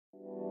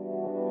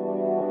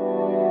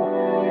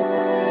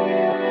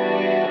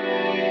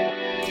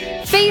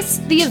Face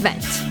the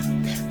event.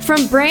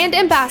 From brand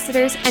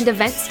ambassadors and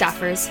event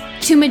staffers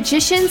to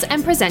magicians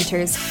and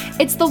presenters,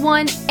 it's the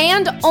one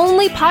and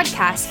only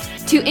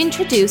podcast to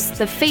introduce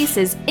the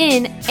faces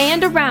in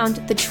and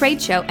around the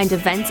trade show and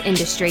events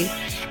industry.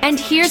 And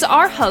here's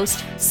our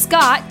host,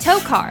 Scott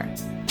Tokar.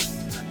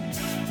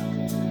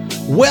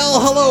 Well,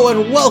 hello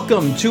and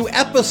welcome to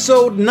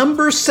episode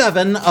number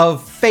 7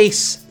 of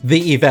Face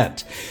the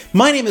Event.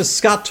 My name is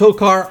Scott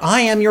Tokar.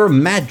 I am your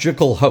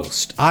magical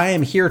host. I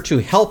am here to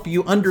help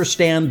you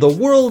understand the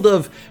world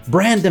of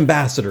brand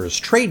ambassadors,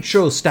 trade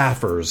show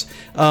staffers,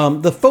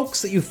 the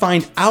folks that you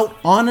find out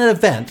on an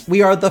event.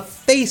 We are the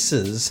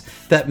faces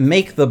that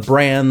make the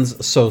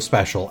brands so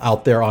special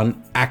out there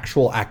on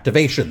actual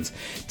activations.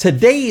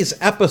 Today's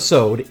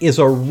episode is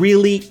a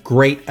really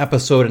great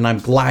episode, and I'm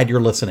glad you're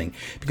listening,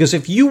 because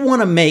if you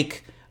want to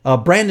make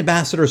brand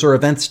ambassadors or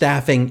event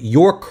staffing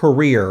your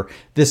career,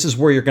 this is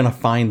where you're going to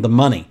find the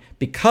money,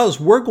 because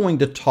we're going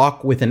to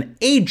talk with an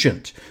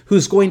agent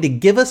who's going to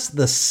give us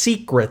the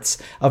secrets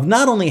of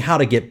not only how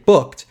to get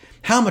booked,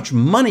 how much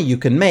money you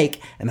can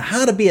make, and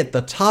how to be at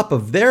the top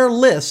of their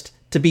list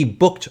to be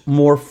booked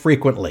more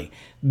frequently.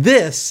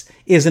 This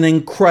is an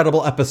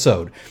incredible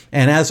episode.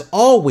 And as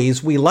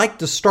always, we like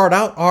to start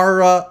out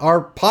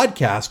our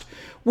podcast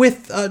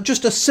with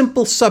just a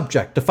simple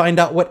subject to find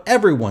out what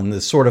everyone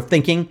is sort of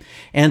thinking.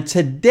 And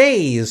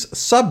today's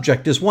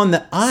subject is one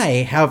that I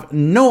have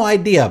no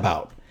idea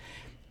about.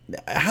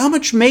 How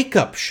much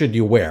makeup should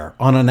you wear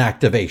on an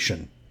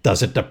activation?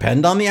 Does it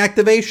depend on the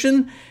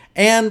activation?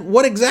 And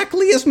what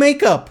exactly is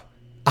makeup?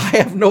 I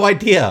have no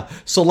idea.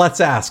 So let's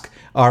ask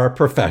our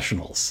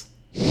professionals.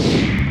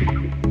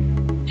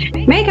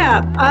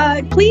 Makeup,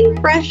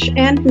 clean, fresh,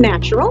 and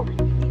natural.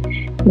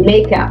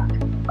 Makeup.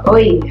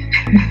 Oy.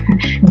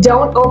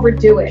 Don't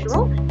overdo it.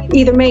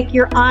 Either make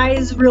your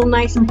eyes real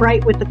nice and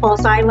bright with the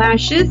false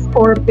eyelashes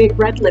or big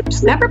red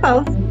lips. Never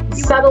both.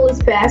 Subtle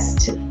is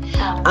best.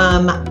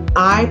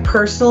 I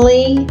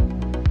personally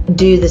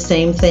do the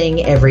same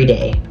thing every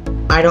day.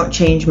 I don't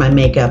change my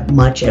makeup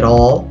much at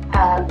all.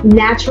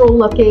 Natural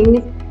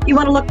looking. You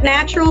want to look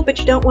natural, but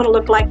you don't want to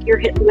look like you're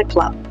hitting the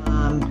club.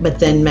 But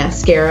then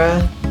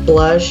mascara,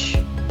 blush,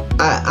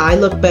 I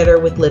look better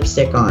with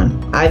lipstick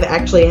on. I've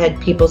actually had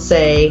people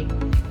say,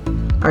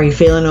 "Are you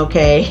feeling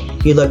okay?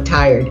 You look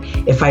tired,"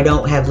 if I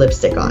don't have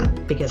lipstick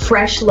on. Because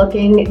fresh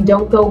looking,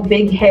 don't go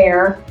big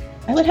hair.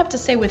 I would have to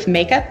say with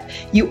makeup,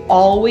 you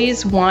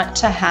always want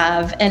to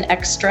have an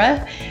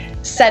extra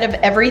set of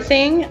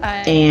everything.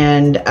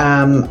 And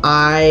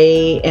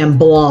I am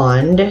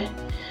blonde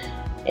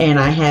and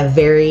I have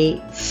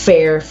very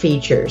fair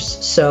features.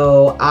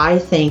 So I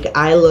think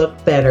I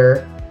look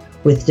better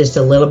with just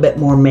a little bit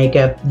more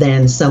makeup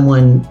than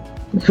someone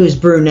who's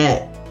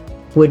brunette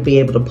would be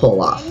able to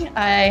pull off.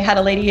 I had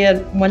a lady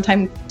one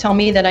time tell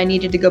me that I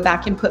needed to go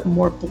back and put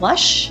more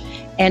blush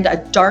and a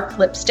dark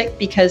lipstick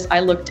because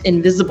I looked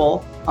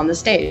invisible on the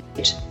stage.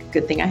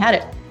 Good thing I had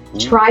it.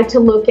 Try to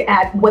look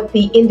at what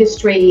the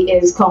industry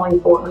is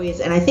calling for.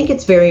 And I think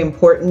it's very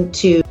important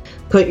to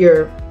put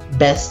your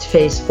best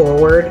face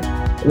forward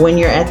when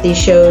you're at these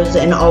shows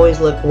and always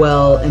look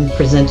well and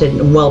presented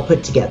and well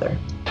put together.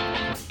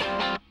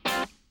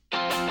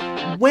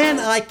 When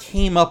I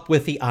came up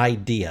with the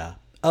idea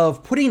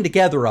of putting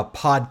together a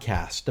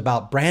podcast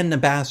about brand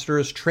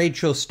ambassadors, trade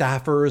show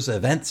staffers,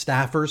 event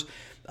staffers,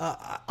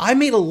 I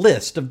made a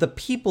list of the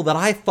people that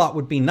I thought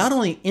would be not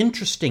only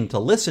interesting to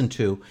listen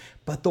to,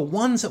 but the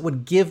ones that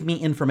would give me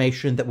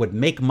information that would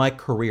make my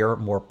career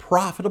more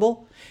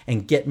profitable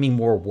and get me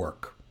more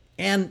work.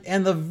 And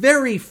the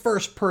very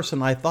first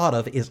person I thought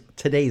of is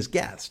today's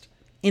guest.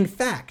 In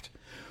fact,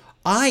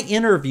 I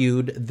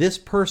interviewed this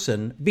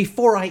person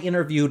before I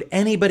interviewed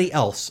anybody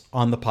else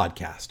on the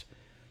podcast.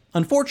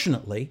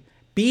 Unfortunately,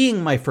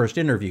 being my first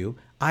interview,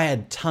 I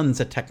had tons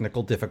of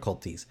technical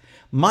difficulties.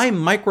 My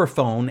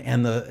microphone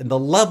and the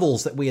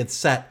levels that we had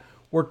set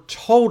were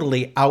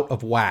totally out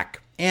of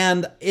whack,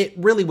 and it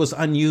really was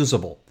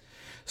unusable.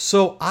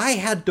 So I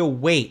had to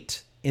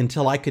wait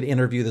until I could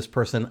interview this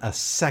person a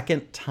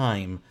second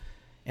time,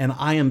 and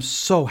I am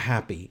so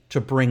happy to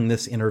bring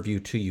this interview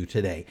to you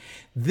today.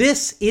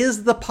 This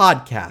is the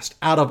podcast.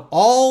 Out of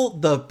all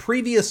the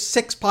previous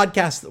 6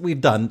 podcasts that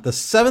we've done, the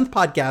 7th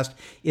podcast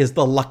is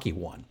the lucky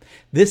one.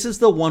 This is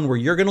the one where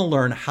you're going to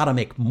learn how to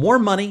make more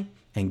money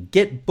and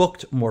get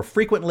booked more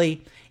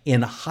frequently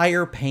in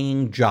higher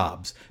paying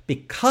jobs,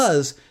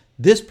 because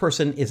this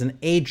person is an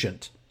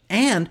agent.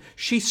 And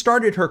she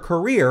started her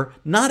career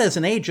not as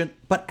an agent,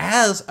 but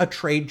as a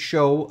trade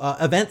show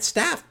event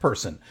staff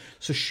person.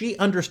 So she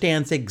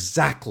understands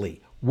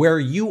exactly where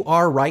you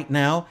are right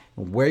now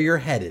and where you're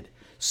headed.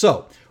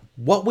 So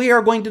what we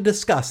are going to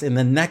discuss in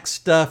the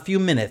next few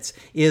minutes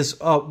is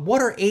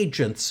what are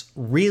agents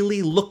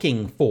really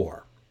looking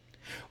for?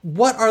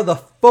 What are the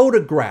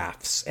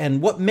photographs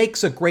and what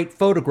makes a great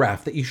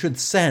photograph that you should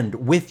send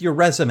with your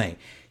resume?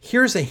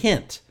 Here's a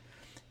hint.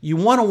 You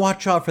want to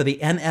watch out for the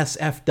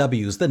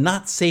NSFWs, the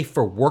not safe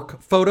for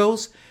work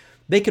photos.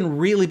 They can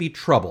really be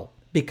trouble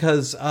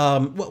because,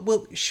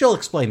 she'll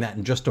explain that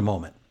in just a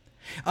moment.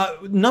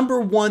 The number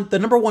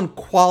one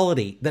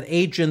quality that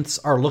agents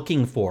are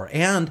looking for.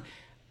 And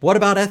what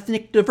about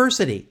ethnic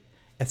diversity?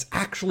 It's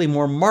actually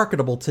more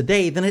marketable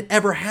today than it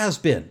ever has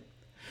been.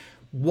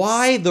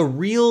 Why the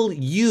real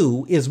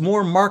you is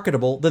more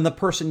marketable than the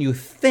person you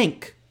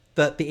think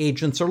that the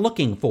agents are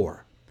looking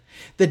for.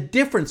 The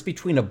difference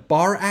between a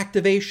bar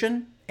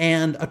activation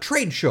and a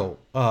trade show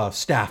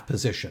staff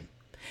position.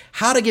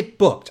 How to get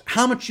booked,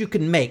 how much you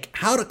can make,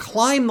 how to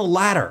climb the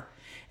ladder,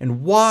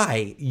 and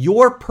why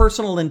your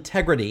personal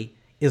integrity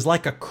is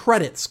like a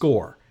credit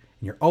score,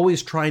 and you're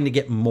always trying to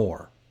get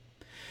more.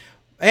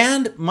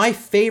 And my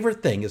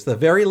favorite thing is the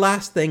very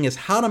last thing is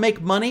how to make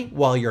money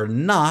while you're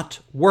not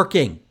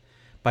working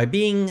by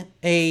being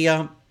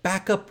a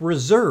backup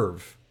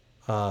reserve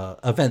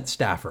event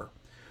staffer.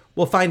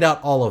 We'll find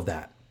out all of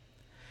that.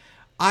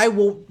 I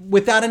will,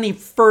 without any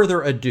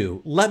further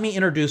ado, let me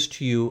introduce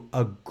to you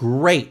a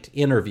great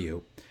interview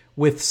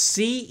with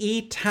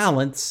CE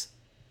Talent's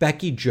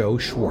Becky Jo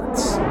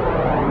Schwarz.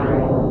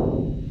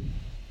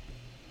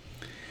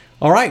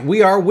 All right,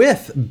 we are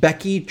with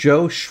Becky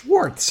Jo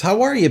Schwarz.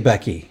 How are you,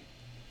 Becky?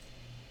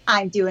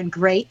 I'm doing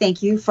great.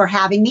 Thank you for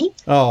having me.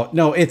 Oh,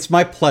 no, it's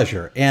my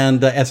pleasure.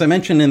 And as I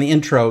mentioned in the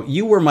intro,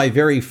 you were my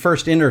very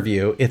first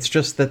interview. It's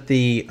just that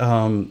the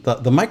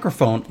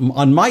microphone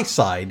on my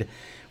side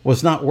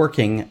was not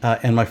working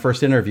in my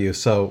first interview,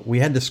 so we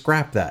had to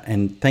scrap that.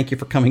 And thank you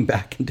for coming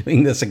back and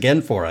doing this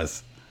again for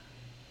us.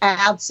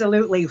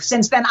 Absolutely.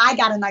 Since then, I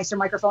got a nicer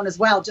microphone as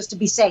well, just to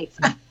be safe.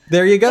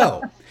 There you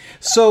go.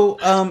 So,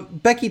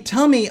 Becky,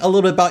 tell me a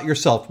little bit about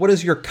yourself. What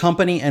is your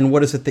company and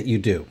what is it that you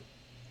do?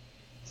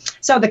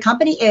 So the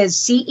company is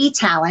CE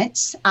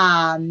Talent,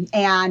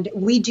 and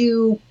we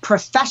do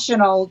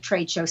professional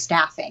trade show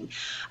staffing.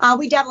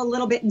 We dabble a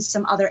little bit in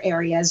some other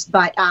areas,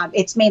 but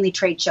it's mainly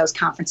trade shows,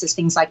 conferences,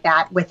 things like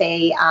that, with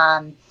a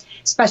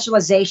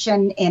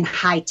specialization in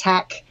high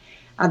tech.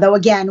 Though,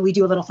 again, we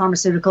do a little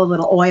pharmaceutical, a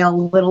little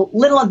oil,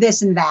 little of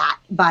this and that.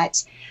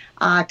 But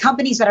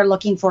companies that are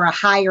looking for a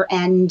higher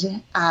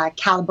end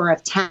caliber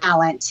of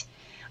talent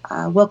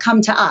will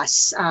come to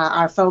us.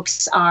 Our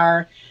folks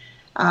are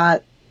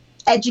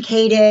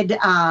educated,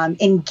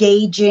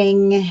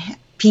 engaging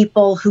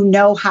people who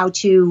know how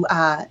to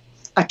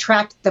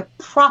attract the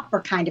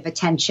proper kind of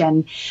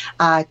attention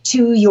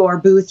to your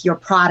booth, your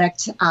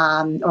product,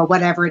 or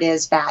whatever it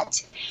is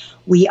that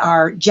we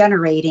are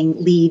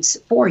generating leads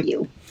for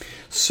you.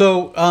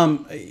 So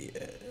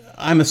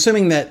I'm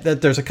assuming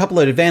that there's a couple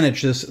of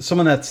advantages.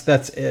 Someone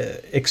that's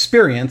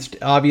experienced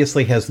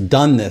obviously has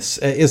done this.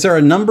 Is there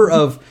a number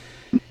of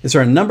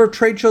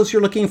trade shows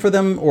you're looking for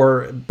them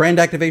or brand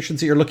activations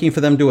that you're looking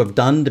for them to have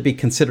done to be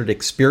considered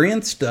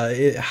experienced?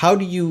 How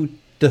do you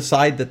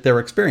decide that they're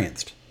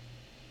experienced?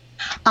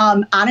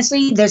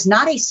 Honestly, there's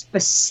not a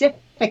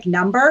specific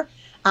number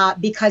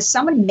because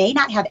someone may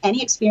not have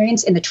any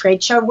experience in the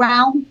trade show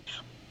realm,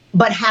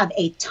 but have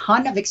a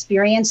ton of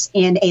experience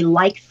in a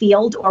like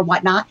field or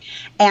whatnot,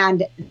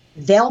 and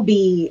they'll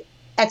be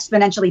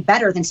exponentially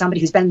better than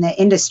somebody who's been in the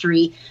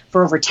industry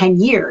for over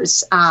 10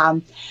 years.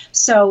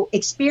 So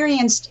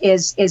experienced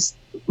is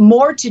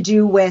more to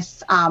do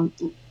with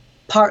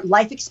part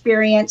life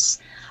experience,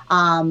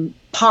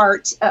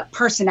 part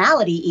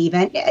personality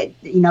even,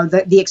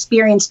 the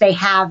experience they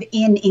have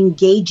in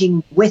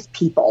engaging with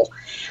people.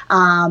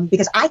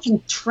 Because I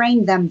can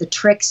train them the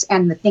tricks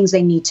and the things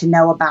they need to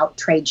know about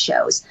trade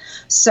shows.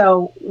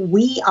 So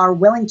we are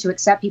willing to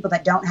accept people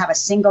that don't have a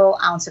single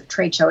ounce of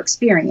trade show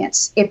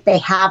experience if they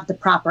have the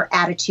proper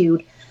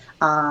attitude,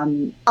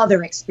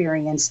 other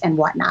experience and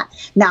whatnot.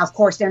 Now, of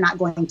course, they're not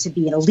going to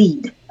be in a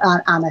lead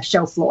on a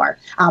show floor,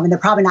 and they're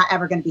probably not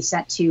ever going to be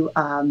sent to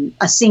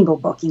a single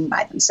booking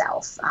by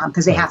themselves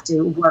because they have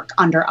to work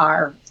under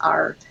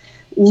our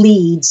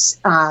leads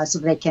so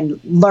they can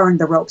learn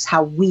the ropes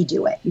how we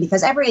do it,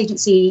 because every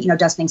agency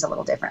does things a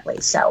little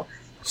differently. So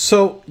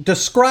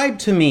describe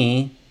to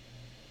me,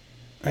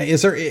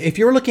 if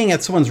you're looking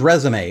at someone's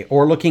resume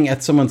or looking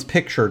at someone's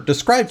picture,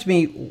 describe to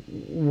me,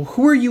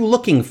 who are you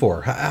looking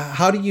for?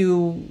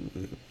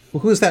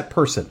 Who's that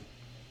person?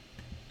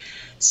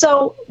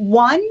 So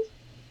one,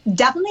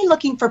 definitely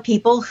looking for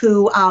people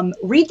who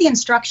read the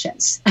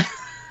instructions.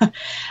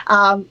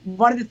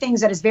 One of the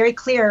things that is very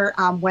clear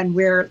when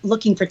we're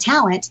looking for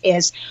talent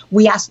is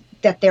we ask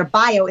that their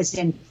bio is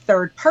in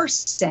third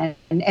person,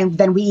 and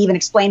then we even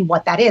explain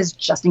what that is,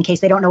 just in case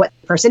they don't know what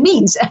the person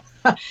means.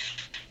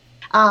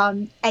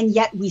 And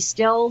yet we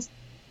still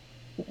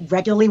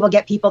regularly will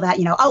get people that,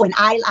 and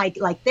I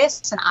like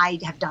this, and I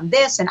have done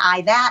this, and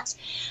I that.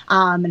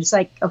 And it's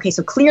like, okay,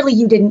 so clearly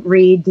you didn't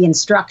read the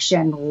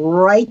instruction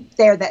right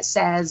there that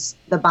says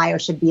the bio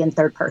should be in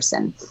third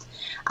person.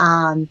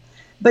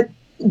 But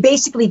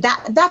basically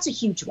that's a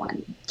huge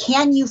one.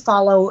 Can you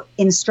follow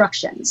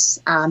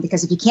instructions?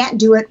 Because if you can't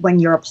do it when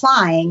you're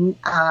applying,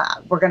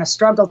 we're going to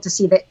struggle to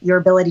see that your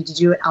ability to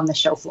do it on the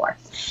show floor.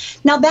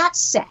 Now, that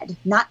said,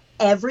 not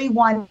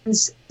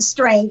everyone's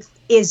strength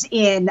is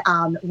in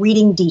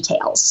reading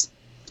details.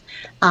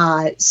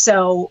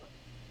 So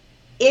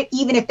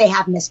even if they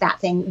have missed that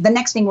thing, the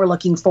next thing we're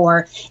looking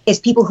for is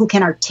people who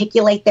can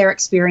articulate their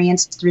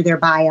experience through their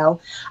bio,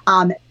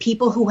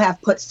 people who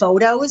have put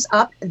photos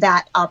up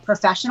that are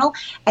professional,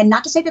 and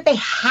not to say that they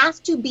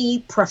have to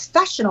be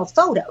professional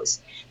photos.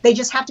 They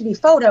just have to be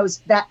photos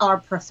that are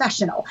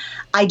professional.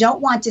 I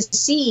don't want to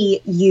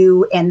see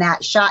you in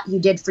that shot you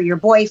did for your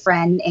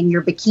boyfriend in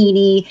your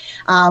bikini,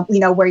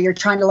 where you're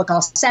trying to look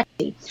all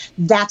sexy.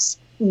 That's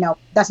not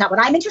what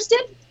I'm interested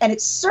in, and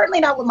it's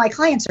certainly not what my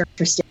clients are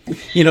interested in.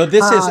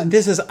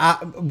 This is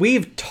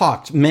we've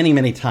talked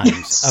many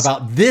times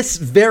about this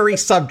very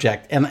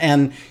subject,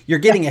 and you're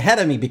getting ahead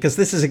of me because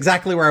this is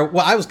exactly where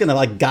I was going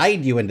to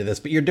guide you into this,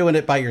 but you're doing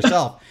it by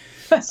yourself.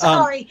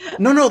 Sorry.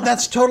 No,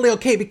 that's totally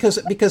okay because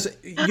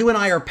you and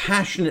I are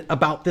passionate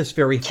about this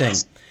very thing.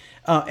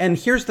 And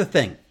here's the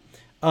thing.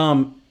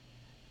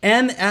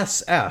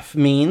 NSF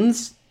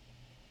means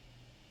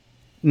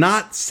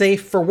not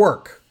safe for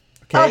work.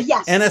 Okay? Oh,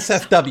 yes.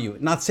 NSFW,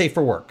 not safe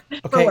for work.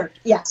 Okay. For work,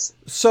 yes.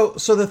 So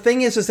the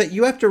thing is that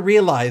you have to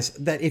realize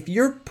that if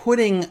you're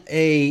putting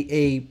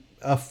a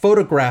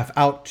photograph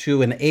out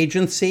to an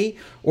agency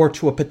or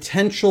to a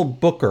potential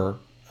booker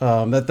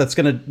that's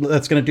gonna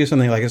do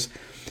something like this,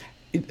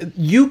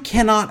 you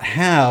cannot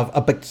have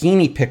a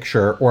bikini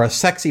picture or a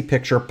sexy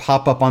picture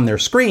pop up on their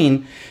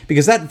screen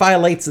because that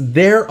violates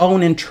their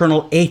own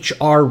internal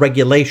HR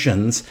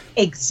regulations.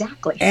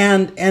 Exactly.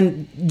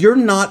 And you're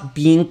not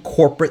being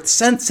corporate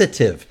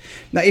sensitive.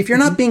 Now, if you're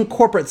not being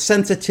corporate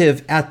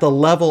sensitive at the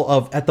level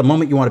of at the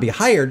moment you want to be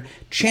hired,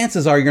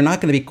 chances are you're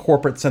not going to be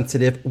corporate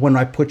sensitive when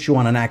I put you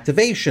on an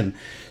activation.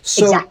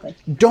 So exactly.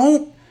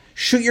 Don't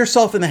shoot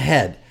yourself in the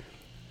head.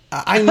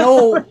 I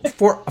know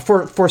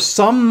for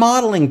some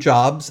modeling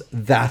jobs,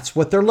 that's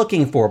what they're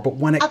looking for. But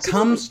when it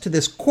comes to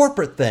this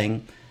corporate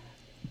thing,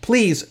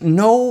 please,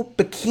 no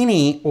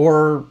bikini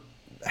or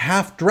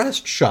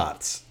half-dressed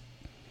shots.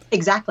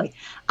 Exactly.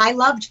 I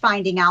loved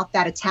finding out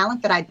that a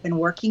talent that I'd been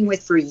working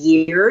with for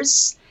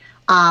years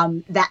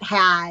that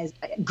has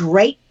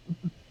great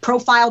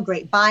profile,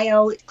 great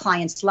bio,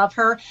 clients love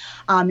her.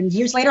 And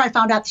years later, I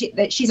found out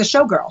that she's a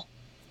showgirl.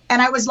 And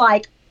I was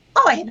like,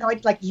 oh, I had no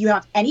idea, you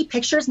have any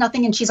pictures,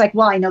 nothing? And she's like,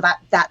 well, I know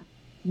that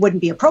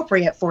wouldn't be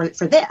appropriate for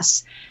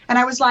this. And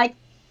I was like,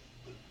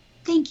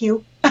 thank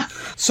you.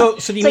 So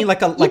do you mean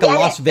like a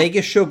Las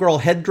Vegas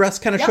showgirl headdress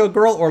kind of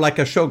showgirl, or like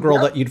a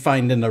showgirl that you'd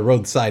find in a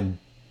roadside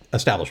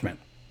establishment?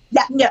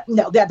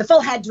 The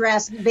full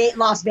headdress,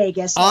 Las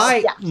Vegas.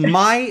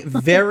 My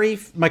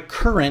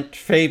current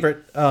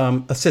favorite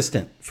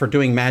assistant for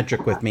doing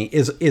magic with me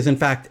is in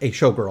fact a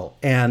showgirl,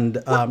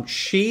 and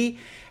she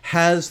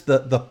has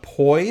the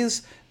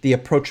poise, the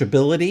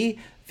approachability,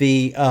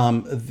 the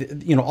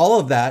all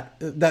of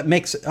that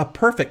makes a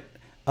perfect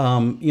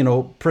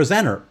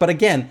presenter. But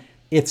again,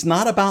 it's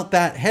not about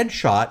that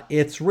headshot.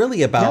 It's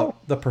really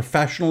about the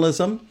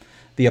professionalism,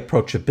 the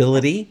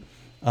approachability,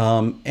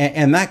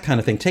 and that kind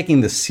of thing. Taking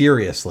this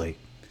seriously.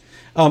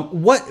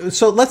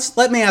 So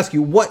let me ask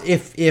you, what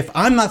if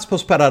I'm not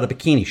supposed to put out a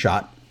bikini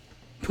shot?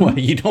 Well,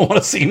 you don't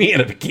want to see me in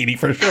a bikini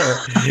for sure.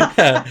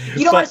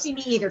 You don't want to see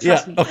me either,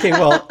 trust me. Okay,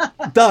 well,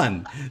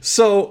 done.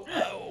 So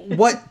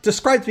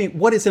describe to me,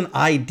 what is an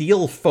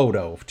ideal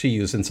photo to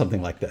use in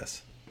something like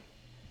this?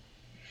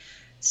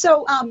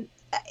 So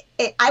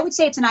I would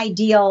say it's an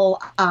ideal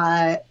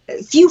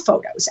few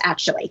photos,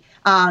 actually.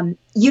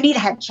 You need a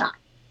headshot.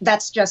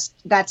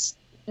 That's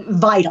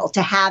vital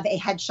to have a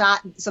headshot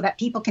so that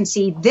people can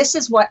see this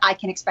is what I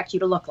can expect you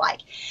to look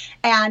like.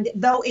 And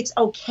though it's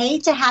okay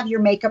to have your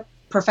makeup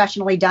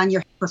professionally done,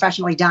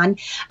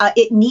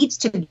 it needs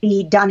to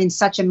be done in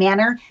such a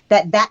manner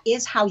that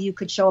is how you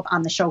could show up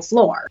on the show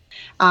floor.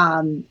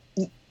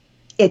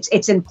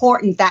 It's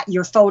important that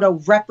your photo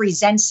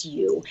represents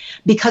you,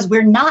 because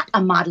we're not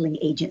a modeling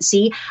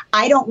agency.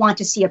 I don't want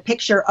to see a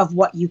picture of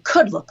what you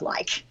could look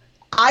like.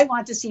 I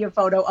want to see a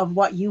photo of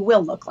what you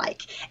will look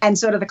like, and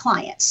so do the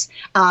clients.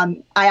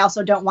 I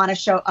also don't want to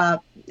show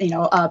a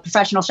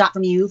professional shot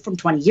from you from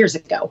 20 years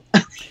ago.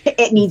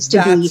 It needs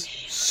to be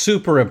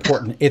super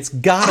important. It's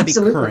got to be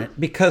current,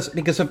 because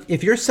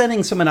if you're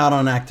sending someone out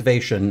on an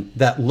activation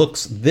that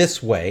looks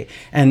this way,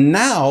 and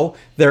now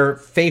they're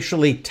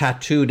facially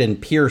tattooed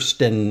and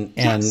pierced and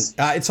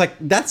it's like,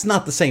 that's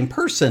not the same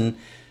person.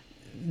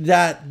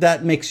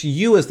 That makes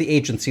you as the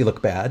agency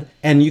look bad,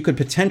 and you could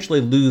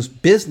potentially lose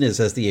business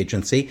as the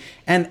agency.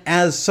 And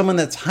as someone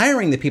that's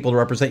hiring the people to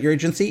represent your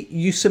agency,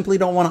 you simply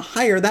don't want to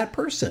hire that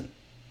person.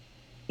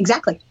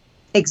 Exactly.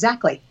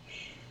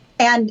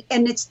 And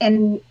it's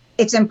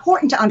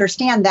important to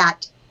understand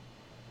that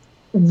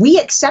we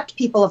accept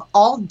people of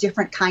all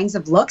different kinds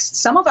of looks.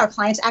 Some of our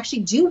clients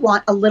actually do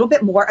want a little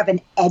bit more of an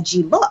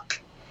edgy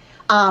look.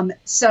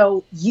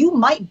 So you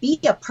might be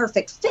a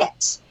perfect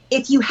fit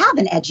if you have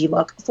an edgy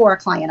look for a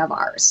client of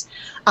ours.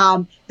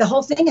 The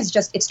whole thing is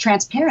it's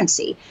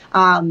transparency.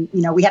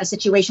 We had a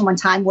situation one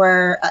time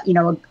where,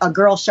 a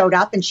girl showed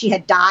up and she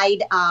had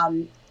dyed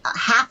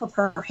half of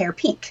her hair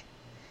pink.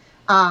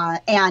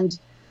 And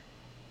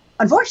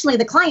Unfortunately,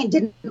 the client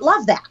didn't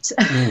love that.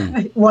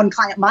 One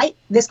client might,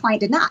 this client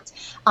did not.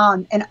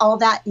 And all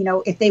that,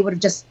 if they would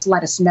have just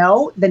let us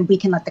know, then we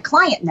can let the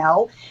client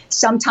know.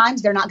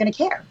 Sometimes they're not going to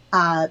care.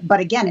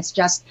 But again, it's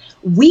just,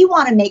 we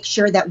want to make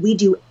sure that we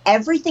do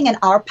everything in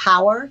our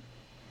power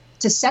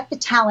to set the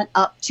talent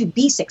up to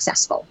be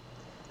successful.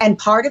 And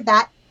part of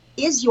that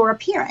is your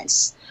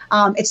appearance.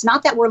 It's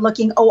not that we're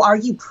looking, are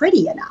you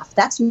pretty enough?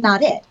 That's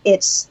not it.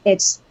 It's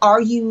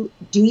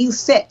do you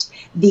fit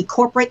the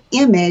corporate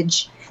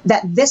image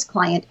that this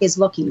client is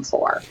looking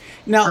for?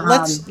 Now,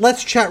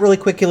 let's chat really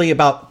quickly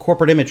about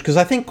corporate image, because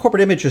I think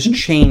corporate image has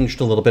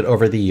changed a little bit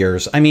over the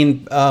years. I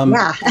mean,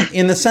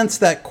 in the sense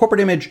that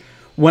corporate image,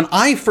 when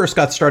I first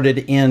got started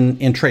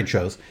in trade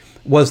shows,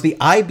 was the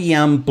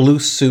IBM blue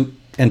suit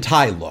and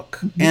tie look.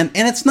 And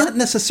it's not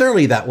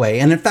necessarily that way.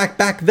 And in fact,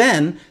 back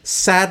then,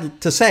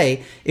 sad to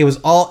say, it was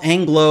all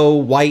Anglo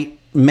white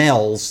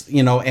males,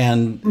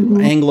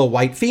 and Anglo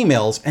white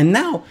females. And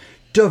now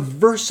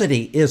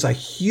diversity is a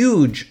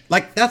huge,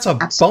 that's a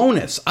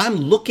bonus. I'm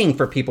looking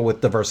for people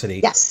with diversity.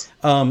 Yes.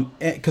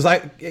 Because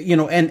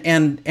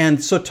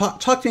and so talk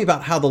to me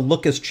about how the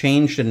look has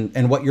changed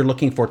and what you're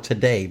looking for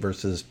today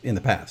versus in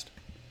the past.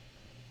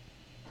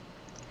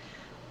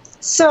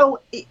 So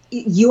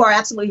you are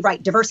absolutely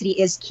right. Diversity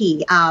is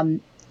key.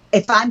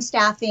 If I'm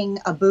staffing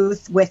a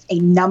booth with a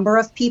number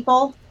of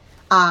people,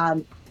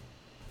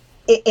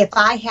 if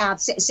I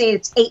have, say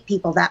it's 8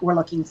 people that we're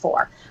looking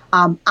for,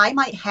 I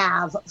might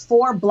have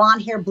 4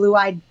 blonde hair,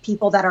 blue-eyed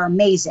people that are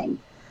amazing.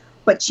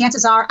 But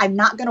chances are I'm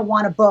not going to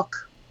want to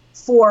book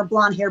 4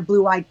 blonde hair,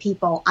 blue-eyed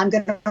people. I'm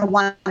going to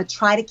want to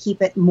try to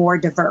keep it more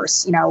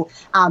diverse,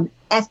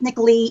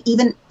 ethnically,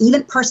 even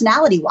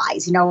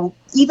personality-wise,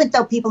 even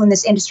though people in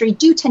this industry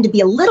do tend to be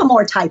a little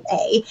more type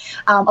A,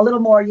 a little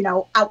more,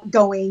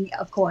 outgoing,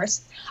 of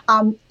course.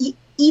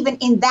 Even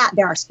in that,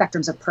 there are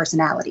spectrums of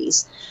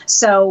personalities.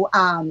 So,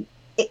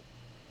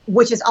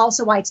 which is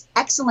also why it's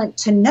excellent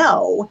to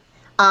know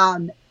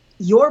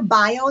your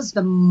bios.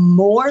 The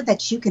more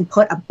that you can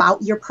put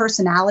about your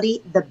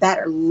personality, the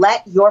better.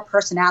 Let your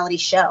personality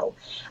show.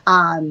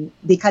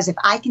 Because if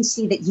I can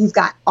see that you've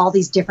got all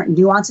these different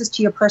nuances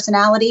to your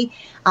personality,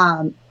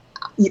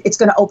 it's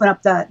going to open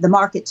up the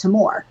market to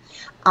more.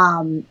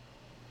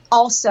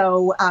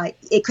 Also,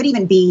 it could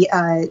even be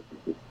I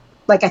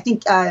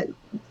think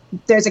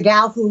there's a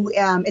gal who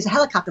is a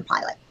helicopter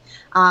pilot.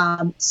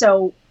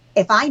 So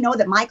if I know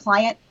that my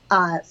client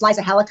flies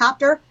a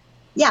helicopter,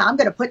 I'm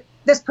going to put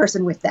this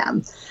person with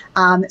them.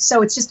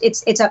 So it's just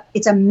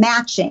it's a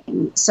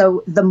matching.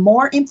 So the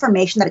more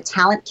information that a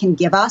talent can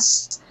give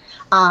us,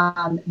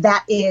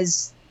 that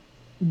is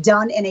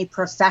done in a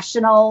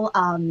professional,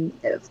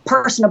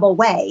 personable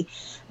way,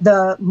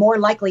 the more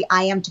likely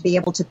I am to be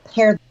able to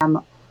pair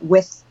them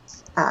with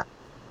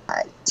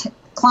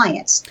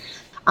clients.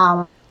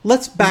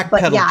 Let's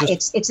backpedal. But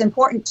it's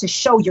important to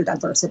show your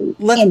diversity.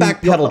 Let's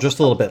backpedal just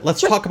a little bit.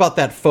 Let's talk about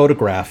that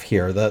photograph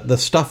here, the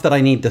stuff that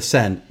I need to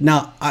send.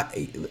 Now,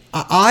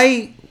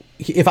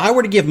 if I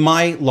were to give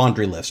my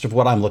laundry list of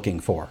what I'm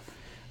looking for,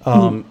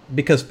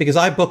 because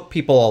I book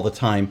people all the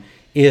time,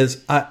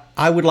 is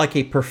I would like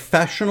a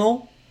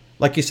professional,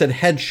 like you said,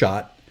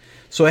 headshot.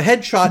 So a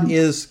headshot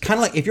is kind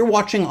of like, if you're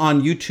watching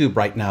on YouTube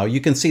right now, you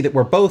can see that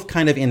we're both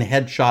kind of in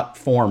headshot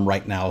form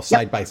right now,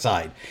 side by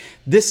side.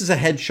 This is a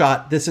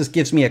headshot. This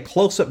gives me a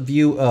close-up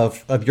view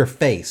of your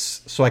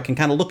face, so I can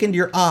kind of look into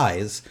your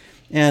eyes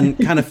and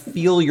kind of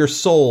feel your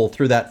soul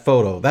through that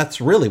photo.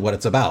 That's really what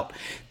it's about.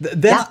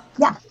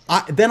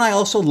 Then I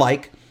also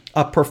like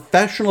a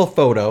professional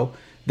photo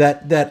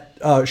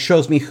that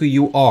shows me who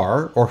you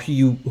are or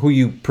who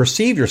you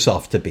perceive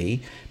yourself to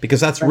be, because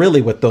that's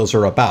really what those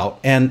are about.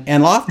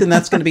 And often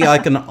that's going to be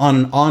like an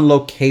on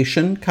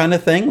location kind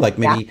of thing, like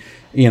maybe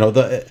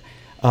the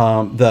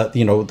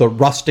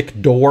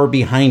rustic door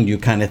behind you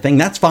kind of thing.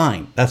 That's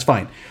fine.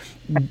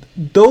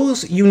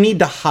 Those you need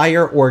to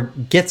hire or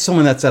get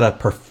someone that's at a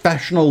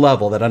professional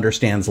level that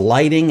understands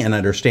lighting and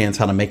understands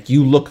how to make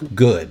you look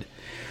good.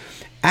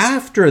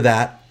 After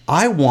that,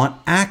 I want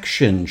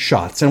action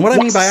shots. And what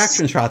I mean by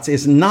action shots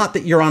is not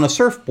that you're on a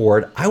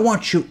surfboard. I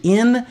want you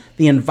in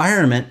the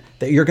environment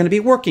that you're going to be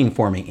working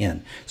for me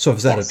in. So if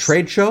it's at a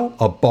trade show,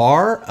 a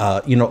bar,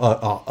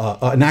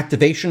 an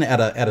activation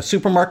at a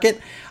supermarket,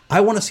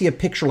 I want to see a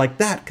picture like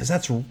that, because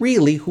that's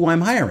really who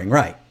I'm hiring,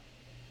 right?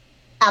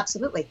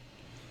 Absolutely.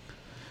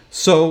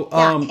 So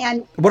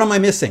and what am I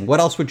missing? What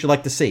else would you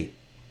like to see?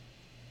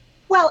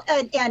 Well,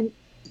 and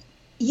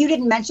you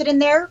didn't mention in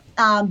there,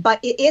 but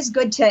it is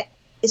good to,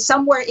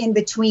 somewhere in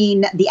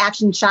between the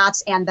action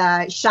shots and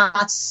the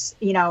shots,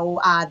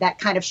 that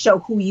kind of show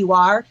who you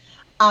are.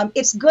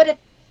 It's good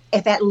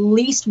if at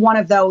least one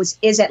of those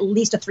is at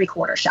least a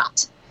 3/4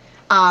 shot,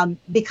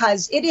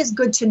 because it is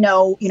good to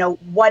know,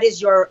 what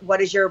is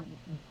your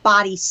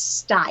body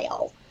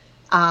style.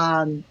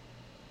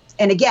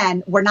 And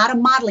again, we're not a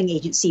modeling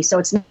agency, so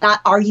it's not,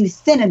 are you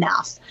thin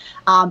enough?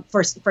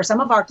 For some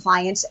of our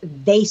clients,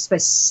 they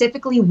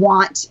specifically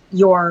want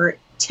your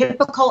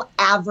typical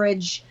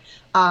average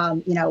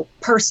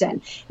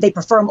person. They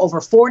perform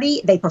over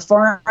 40. They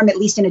perform at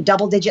least in a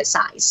double-digit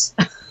size.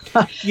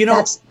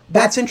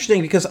 That's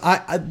interesting because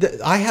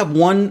I have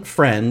one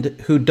friend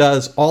who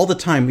does all the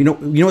time. You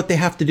know what they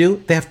have to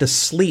do? They have to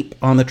sleep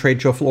on the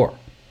trade show floor.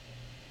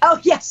 Oh,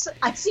 yes.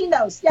 I've seen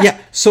those. Yes. Yeah.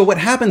 So what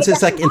happens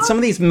is, like, in some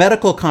of these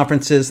medical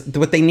conferences,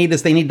 what they need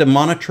to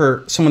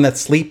monitor someone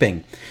that's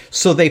sleeping.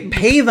 So they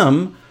pay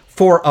them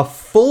for a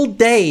full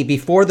day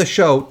before the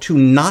show to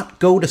not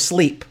go to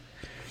sleep,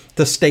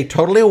 to stay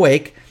totally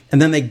awake.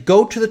 And then they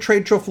go to the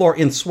trade show floor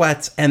in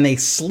sweats and they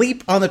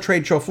sleep on the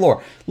trade show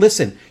floor.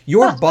 Listen,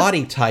 your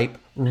body type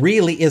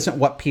really isn't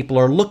what people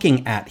are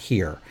looking at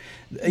here.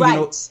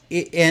 Right.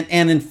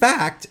 And in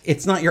fact,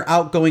 it's not your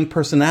outgoing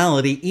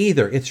personality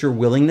either. It's your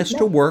willingness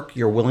to work,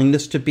 your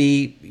willingness to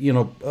be,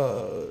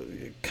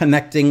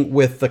 connecting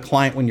with the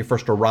client when you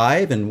first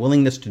arrive, and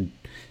willingness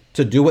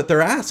to do what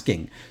they're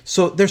asking.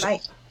 So there's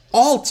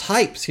all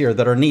types here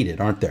that are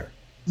needed, aren't there?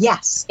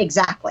 Yes,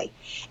 exactly.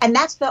 And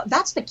that's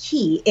the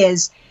key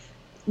is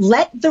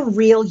let the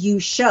real you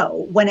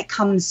show when it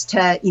comes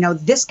to,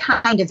 this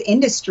kind of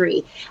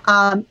industry.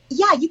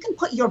 You can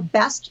put your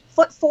best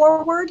foot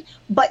forward,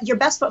 but your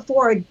best foot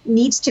forward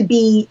needs to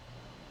be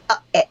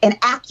an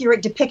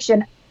accurate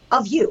depiction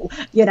of you,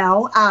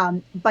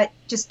 but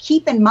just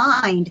keep in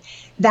mind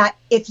that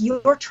if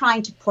you're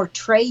trying to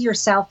portray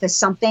yourself as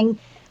something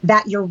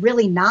that you're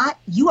really not,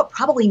 you are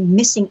probably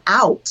missing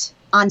out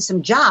on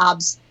some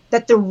jobs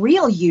that the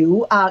real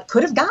you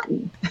could have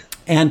gotten.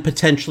 And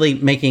potentially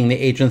making the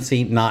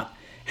agency not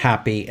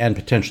happy and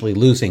potentially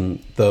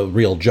losing the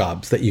real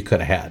jobs that you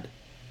could have had.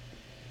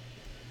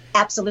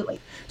 Absolutely.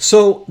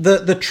 So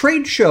the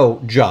trade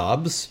show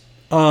jobs,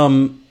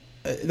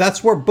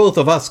 that's where both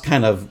of us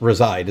kind of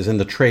reside, is in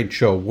the trade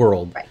show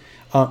world.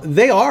 Right.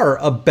 They are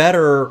a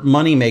better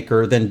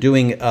moneymaker than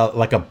doing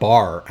like a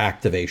bar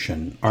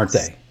activation, aren't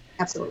they?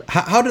 Absolutely.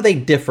 How do they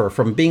differ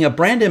from being a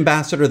brand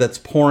ambassador that's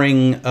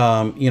pouring,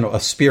 a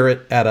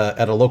spirit at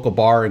a local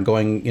bar and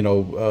going,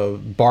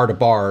 bar to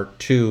bar,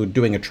 to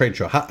doing a trade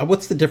show?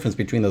 What's the difference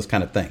between those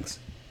kind of things?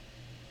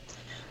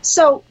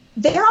 So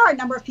there are a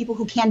number of people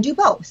who can do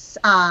both,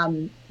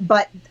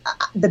 but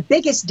the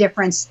biggest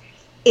difference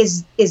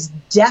is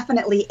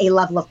definitely a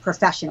level of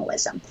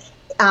professionalism.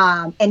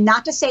 And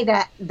not to say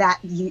that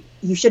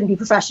you shouldn't be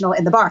professional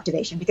in the bar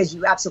activation, because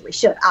you absolutely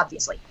should,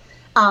 obviously.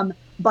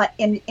 But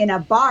in a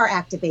bar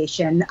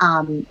activation,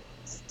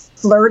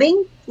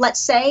 flirting,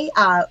 let's say,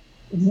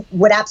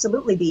 would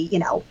absolutely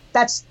be,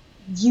 that's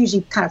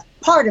usually kind of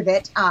part of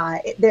it.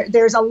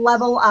 There's a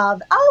level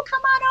of, oh,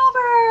 come on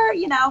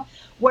over,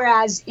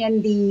 whereas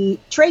in the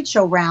trade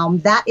show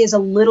realm, that is a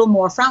little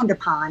more frowned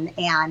upon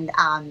and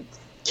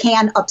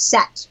can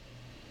upset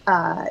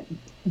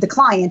the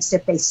clients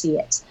if they see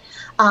it.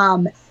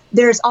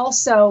 There's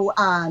also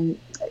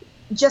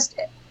just...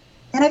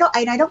 And I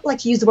don't like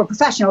to use the word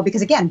professional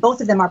because, again,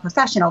 both of them are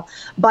professional.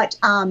 But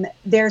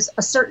there's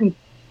a certain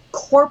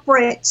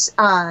corporate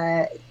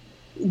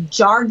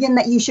jargon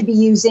that you should be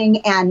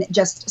using, and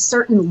just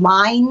certain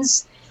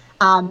lines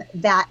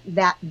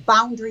that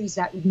boundaries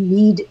that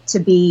need to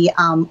be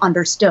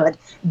understood.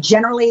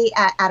 Generally,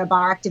 at a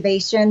bar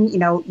activation,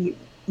 you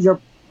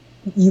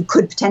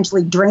could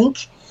potentially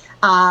drink.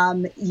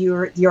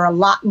 You're a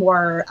lot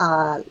more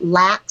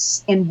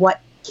lax in what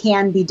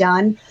can be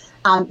done.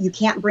 You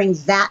can't bring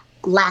that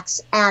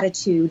lax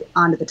attitude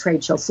onto the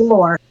trade show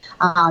floor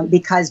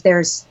because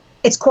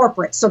it's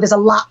corporate. So there's a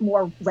lot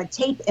more red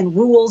tape and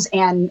rules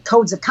and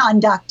codes of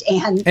conduct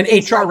and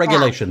HR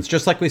regulations,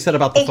 just like we said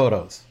about the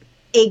photos.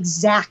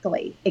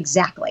 Exactly.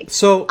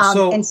 So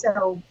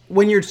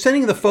when you're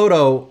sending the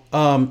photo,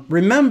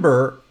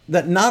 remember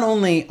that not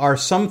only are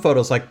some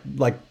photos like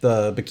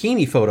the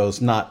bikini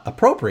photos not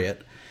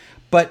appropriate,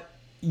 but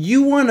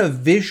you want to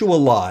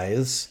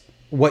visualize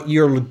what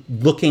you're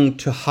looking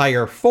to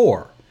hire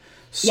for.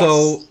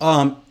 So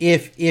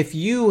if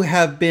you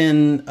have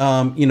been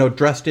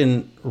dressed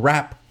in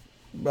rap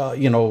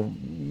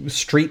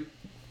street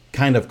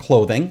kind of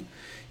clothing,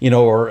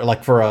 or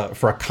like for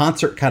a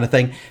concert kind of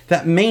thing,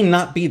 that may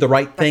not be the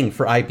right thing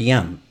for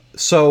IBM.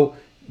 So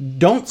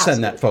don't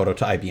send that photo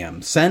to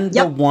IBM. Send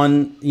the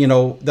one,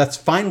 that's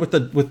fine with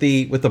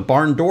the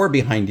barn door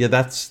behind you.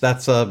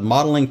 That's a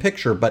modeling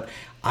picture, but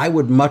I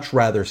would much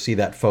rather see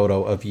that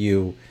photo of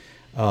you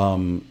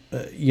in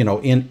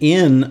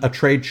a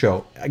trade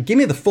show. Give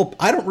me the full,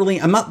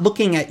 I'm not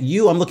looking at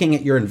you, I'm looking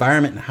at your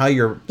environment and how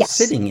you're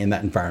sitting in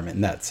that environment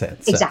in that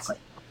sense. Exactly.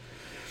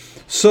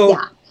 So,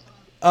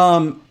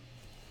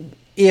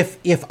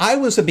 if I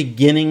was a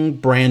beginning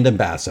brand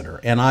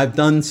ambassador, and I've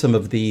done some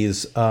of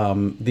these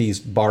bar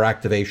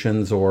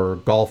activations or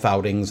golf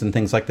outings and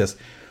things like this,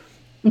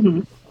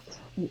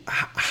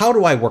 how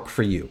do I work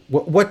for you?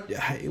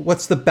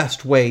 What's the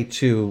best way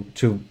to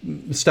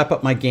step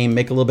up my game,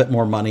 make a little bit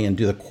more money, and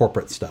do the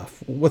corporate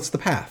stuff? What's the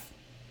path?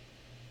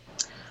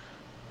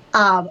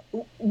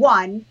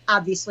 One,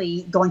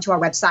 obviously going to our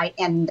website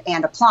and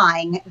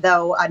applying,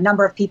 though a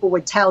number of people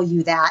would tell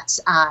you that,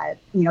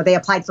 they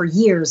applied for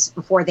years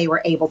before they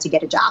were able to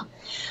get a job.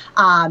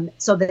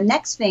 So the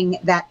next thing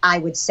that I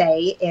would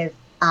say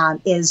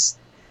is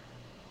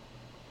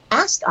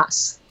ask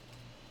us.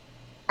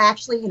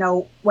 Actually,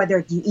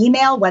 whether you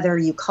email, whether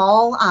you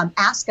call,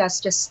 ask us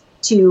just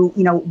to,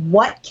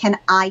 what can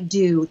I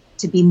do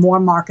to be more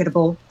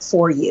marketable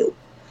for you?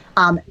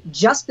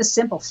 Just the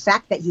simple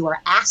fact that you are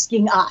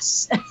asking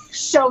us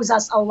shows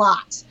us a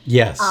lot.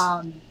 Yes.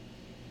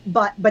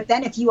 But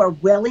then if you are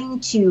willing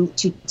to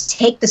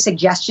take the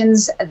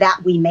suggestions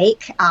that we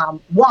make,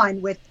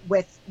 one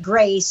with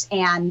grace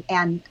and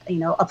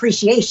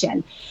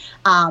appreciation,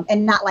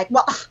 and not like,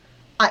 well,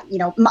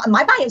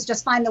 my bio is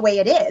just fine the way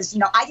it is.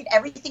 I did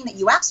everything that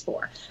you asked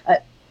for.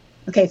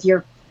 Okay, if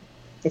you're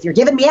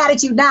giving me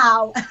attitude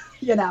now,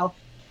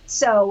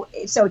 so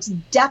it's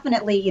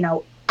definitely,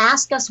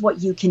 ask us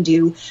what you can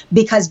do,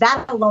 because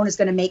that alone is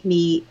going to make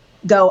me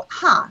go,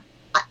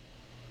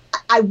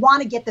 I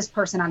want to get this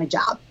person on a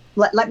job.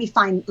 Let me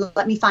find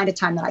a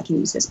time that I can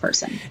use this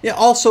person. Yeah.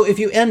 Also, if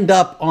you end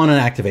up on an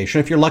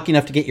activation, if you're lucky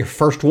enough to get your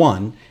first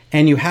one,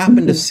 and you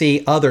happen to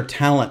see other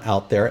talent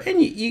out there,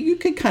 and you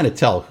can kind of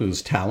tell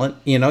who's talent.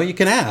 You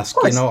can ask.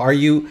 Are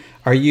you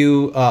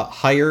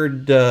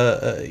hired?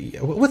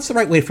 What's the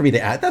right way for me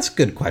to add? That's a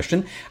good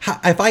question.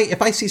 If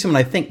I see someone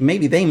I think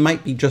maybe they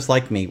might be just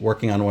like me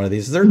working on one of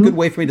these, is there a good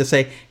way for me to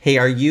say, hey,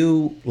 are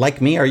you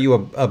like me? Are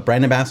you a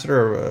brand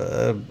ambassador or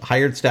a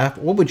hired staff?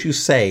 What would you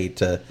say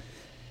to?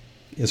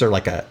 Is there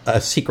like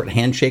a secret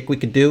handshake we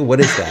could do?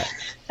 What is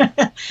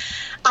that?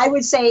 I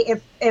would say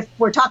if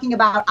we're talking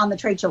about on the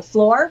trade show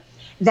floor,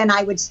 then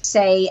I would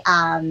say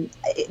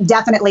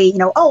definitely,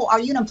 are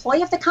you an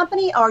employee of the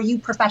company, or are you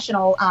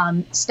professional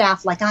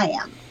staff like I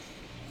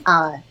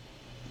am?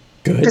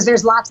 Good. Because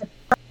there's lots of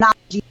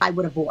terminology I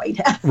would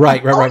avoid.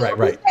 Right.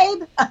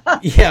 Babe?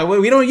 Yeah, well,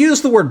 we don't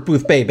use the word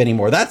booth babe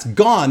anymore. That's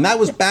gone. That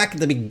was back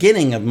at the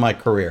beginning of my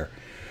career.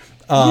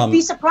 You'd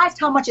be surprised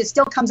how much it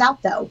still comes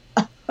out, though.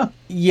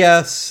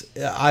 Yes,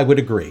 I would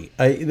agree.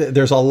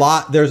 There's a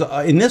lot.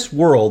 In this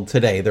world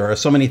today, there are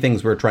so many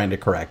things we're trying to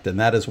correct, and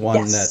that is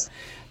one that,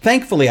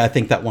 thankfully, I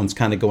think that one's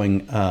kind of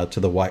going to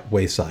the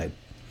wayside.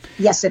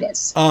 Yes, it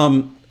is.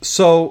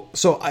 So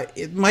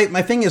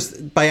my thing is,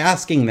 by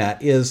asking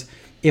that, is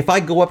if I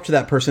go up to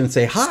that person and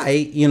say,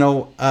 hi,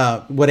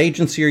 what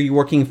agency are you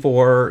working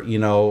for,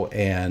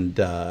 and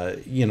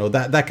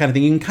that kind of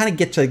thing, you can kind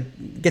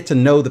of get to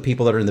know the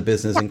people that are in the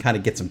business and kind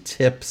of get some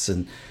tips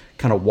and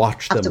kind of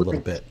watch them a little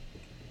bit.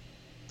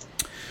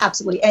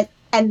 Absolutely.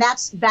 And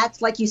that's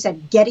like you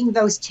said, getting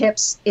those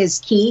tips is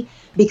key,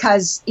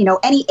 because,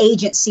 any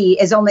agency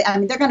is only,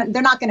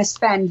 they're not going to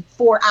spend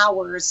 4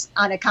 hours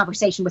on a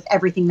conversation with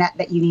everything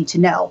that you need to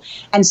know.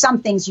 And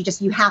some things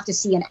you have to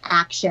see in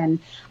action,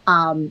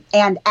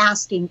 and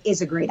asking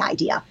is a great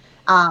idea.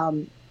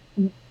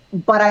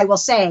 But I will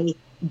say,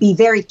 be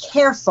very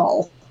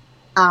careful,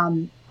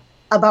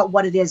 about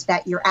what it is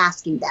that you're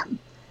asking them.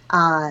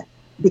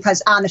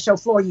 Because on the show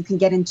floor, you can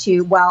get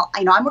into,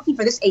 I'm working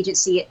for this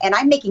agency and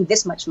I'm making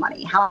this much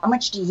money. How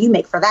much do you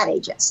make for that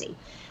agency?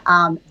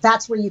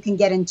 That's where you can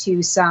get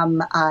into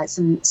some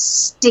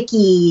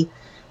sticky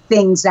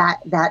things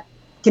that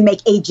can make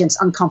agents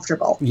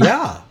uncomfortable.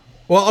 Yeah.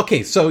 Well,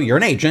 okay. So you're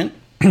an agent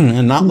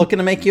and not looking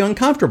to make you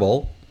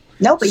uncomfortable.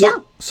 No, but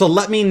So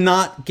let me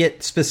not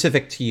get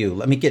specific to you.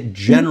 Let me get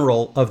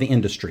general of the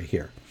industry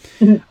here.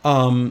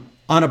 On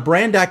a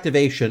brand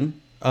activation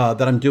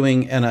that I'm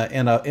doing in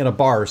a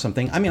bar or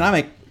something, I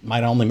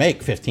might only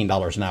make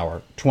 $15 an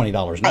hour, $20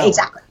 an hour.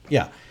 Exactly.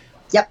 Yeah.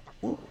 Yep.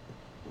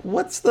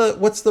 What's the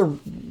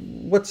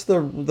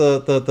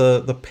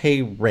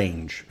pay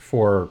range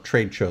for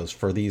trade shows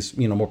for these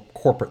more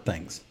corporate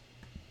things?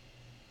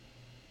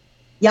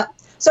 Yep.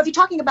 So if you're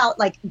talking about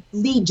like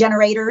lead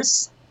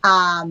generators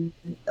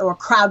or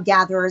crowd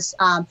gatherers,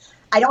 I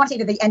don't want to say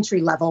they're the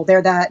entry level.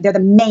 They're the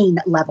main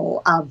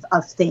level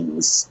of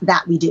things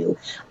that we do.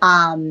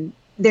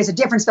 There's a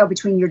difference, though,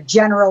 between your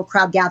general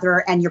crowd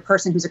gatherer and your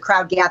person who's a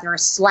crowd gatherer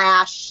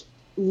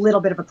 / little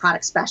bit of a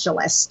product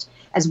specialist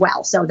as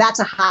well. So that's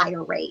a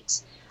higher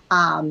rate.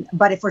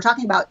 But if we're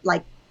talking about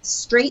like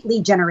straight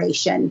lead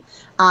generation,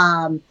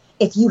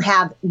 if you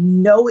have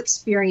no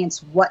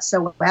experience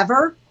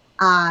whatsoever,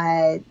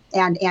 and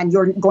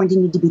you're going to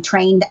need to be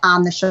trained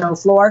on the show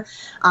floor,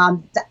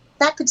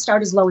 that could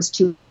start as low as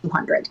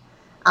 200.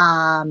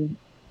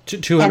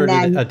 200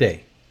 a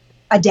day.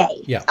 A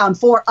day, yeah.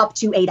 For up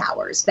to 8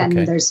 hours. Then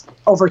there's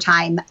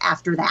overtime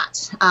after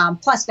that.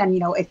 Plus, then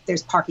if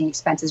there's parking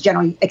expenses,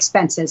 generally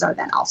expenses are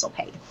then also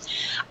paid.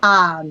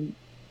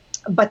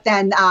 But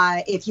then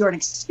if you're an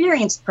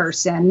experienced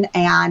person,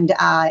 and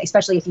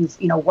especially if you've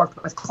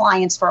worked with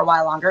clients for a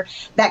while longer,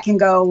 that can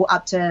go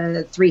up to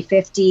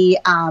 $350.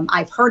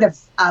 I've heard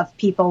of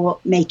people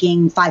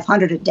making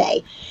 $500 a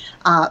day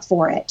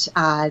for it.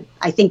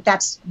 I think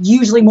that's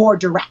usually more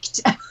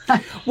direct.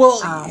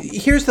 Well,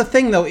 here's the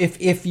thing, though.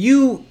 If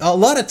you, a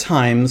lot of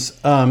times,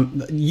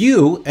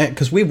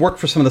 because we've worked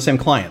for some of the same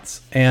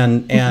clients,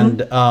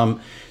 and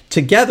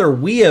together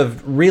we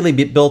have really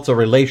built a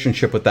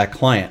relationship with that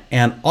client,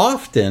 and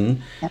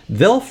often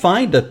they'll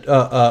find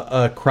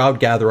a crowd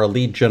gatherer, a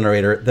lead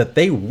generator that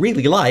they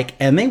really like,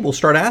 and they will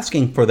start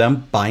asking for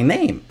them by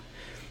name.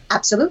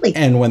 Absolutely.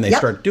 And when they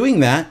start doing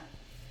that,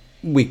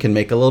 we can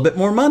make a little bit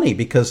more money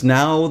because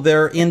now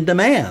they're in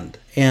demand.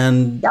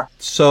 And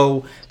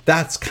so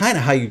that's kind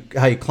of how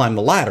you climb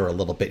the ladder a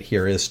little bit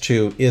here, is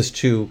to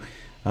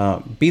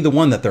be the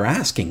one that they're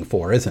asking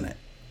for, isn't it?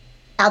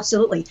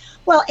 Absolutely.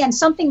 Well, and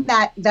something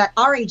that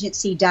our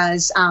agency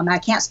does, I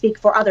can't speak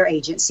for other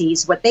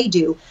agencies, what they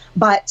do,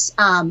 but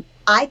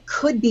I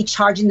could be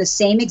charging the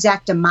same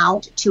exact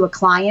amount to a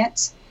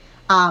client,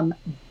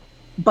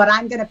 but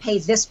I'm going to pay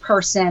this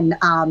person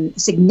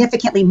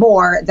significantly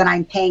more than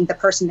I'm paying the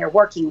person they're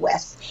working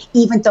with,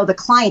 even though the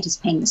client is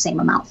paying the same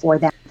amount for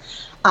them,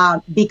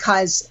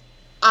 because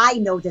I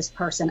know this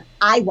person.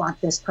 I want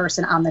this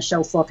person on the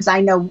show floor because I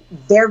know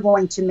they're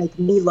going to make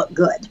me look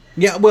good.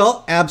 Yeah,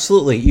 well,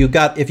 absolutely.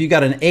 If you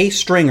got an A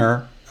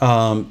stringer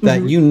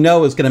that you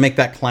know is going to make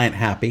that client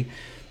happy,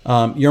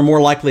 you're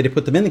more likely to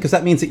put them in because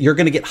that means that you're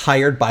going to get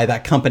hired by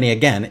that company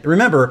again.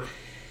 Remember,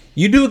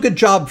 you do a good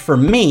job for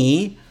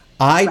me.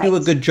 I do a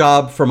good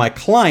job for my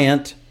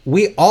client.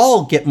 We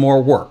all get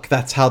more work.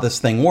 That's how this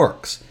thing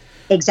works.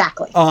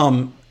 Exactly.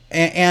 And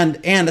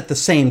at the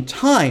same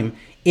time,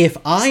 if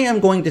I am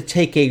going to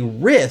take a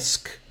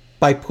risk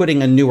by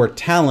putting a newer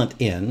talent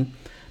in,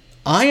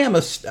 I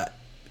as the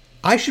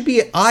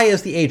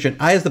agent,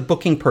 I as the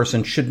booking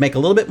person should make a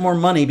little bit more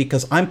money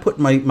because I'm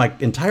putting my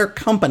entire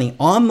company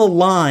on the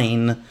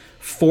line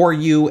for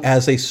you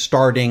as a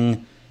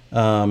starting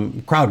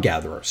crowd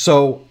gatherer.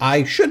 So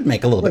I should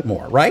make a little bit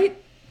more, right?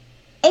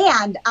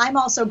 And I'm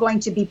also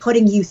going to be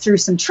putting you through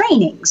some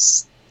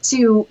trainings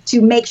to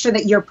make sure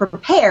that you're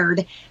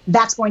prepared.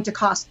 That's going to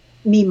cost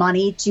me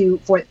money to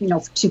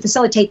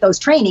facilitate those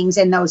trainings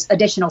and those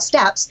additional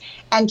steps.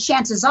 And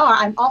chances are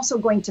I'm also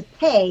going to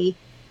pay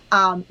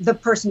the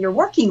person you're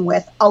working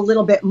with a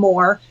little bit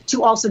more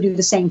to also do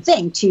the same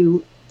thing,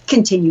 to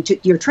continue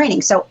your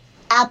training. So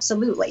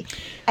absolutely.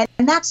 And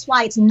that's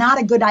why it's not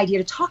a good idea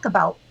to talk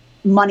about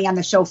money on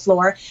the show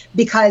floor,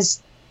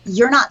 because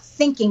you're not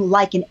thinking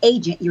like an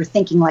agent, you're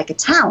thinking like a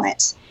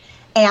talent.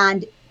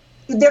 And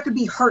there could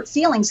be hurt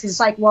feelings because it's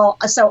like, well,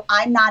 so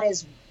I'm not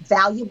as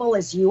valuable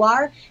as you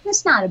are. And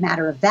it's not a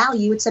matter of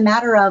value. It's a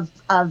matter of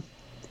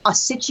a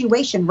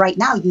situation right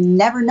now. You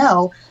never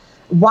know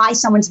why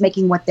someone's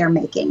making what they're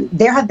making.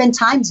 There have been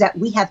times that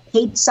we have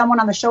paid someone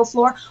on the show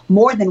floor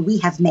more than we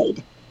have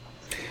made.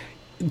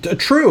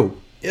 True.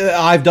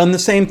 I've done the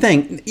same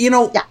thing.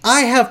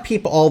 I have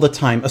people all the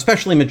time,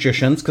 especially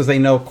magicians, because they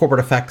know Corporate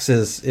Effects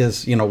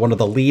is one of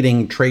the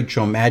leading trade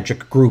show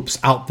magic groups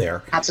out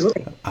there.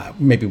 Absolutely.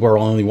 Maybe we're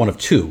only one of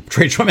two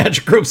trade show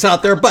magic groups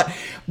out there, but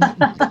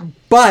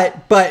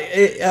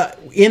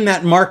in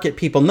that market,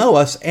 people know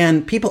us,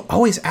 and people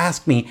always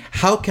ask me,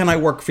 "How can I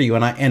work for you?"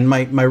 And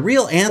my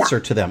real answer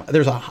to them,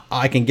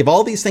 I can give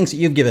all these things that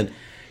you've given.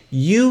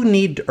 You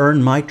need to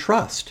earn my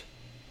trust.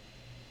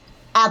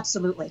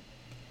 Absolutely.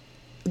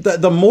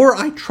 The more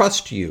I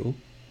trust you,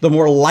 the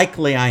more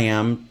likely I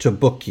am to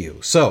book you.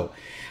 So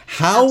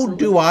how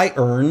do I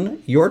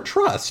earn your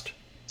trust?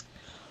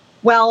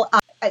 Well,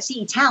 at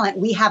CE Talent,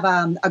 we have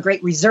a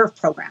great reserve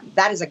program.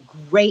 That is a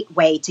great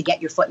way to get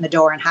your foot in the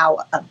door, and how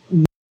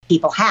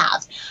people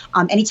have.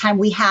 Anytime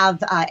we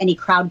have any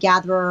crowd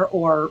gatherer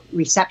or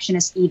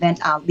receptionist, even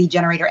lead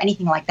generator,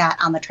 anything like that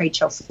on the trade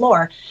show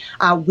floor,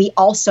 we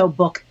also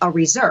book a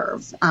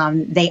reserve.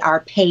 They are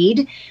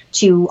paid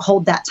to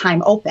hold that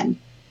time open.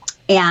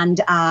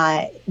 And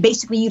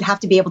basically, you'd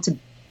have to be able to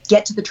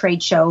get to the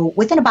trade show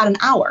within about an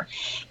hour.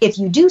 If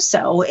you do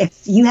so,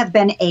 if you have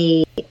been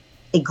a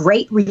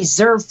great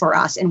reserve for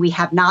us and we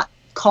have not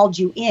called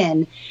you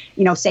in,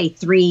 say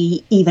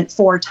 3, even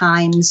 4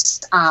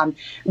 times,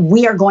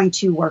 we are going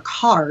to work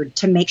hard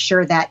to make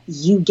sure that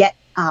you get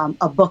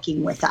a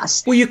booking with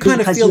us. Well, you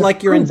kind of feel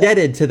like you're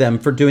indebted to them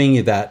for doing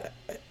you that.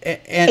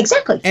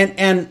 Exactly.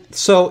 And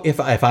so if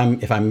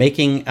I'm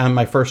making on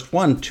my first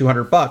one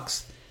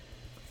 $200,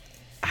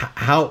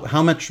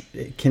 how much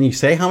can you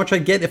say how much I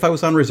get if I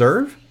was on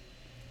reserve?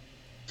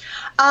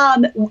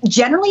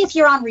 Generally, if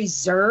you're on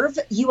reserve,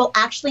 you will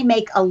actually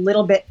make a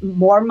little bit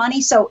more money.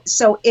 So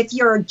if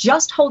you're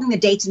just holding the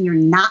dates and you're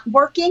not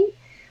working,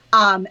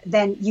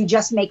 then you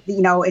just make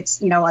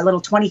it's a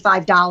little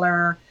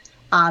 $25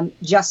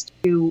 just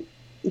to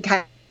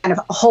kind of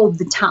hold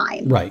the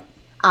time. Right.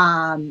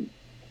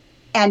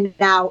 And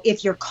now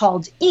if you're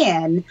called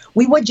in,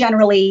 we would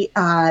generally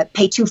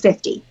pay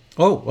 $250.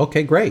 Oh,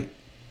 okay, great.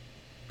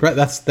 Great.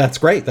 That's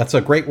great. That's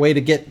a great way to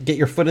get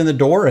your foot in the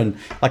door. And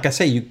like I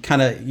say,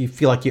 you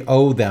feel like you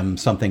owe them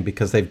something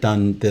because they've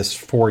done this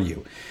for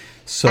you.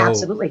 So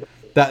Absolutely.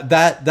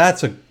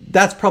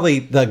 That's probably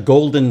the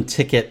golden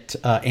ticket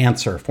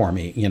answer for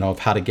me, of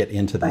how to get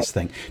into this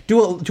thing.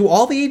 Do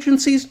all the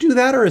agencies do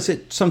that, or is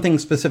it something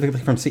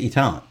specifically from CE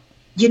Talent?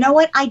 You know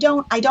what? I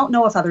don't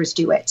know if others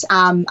do it.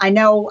 I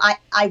know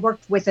I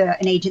worked with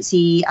an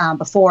agency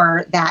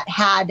before that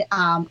had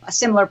a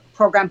similar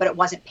program, but it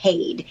wasn't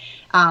paid.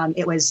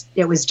 It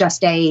was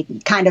just a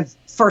kind of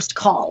first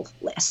call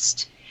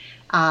list.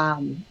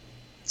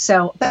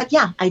 But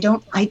yeah, I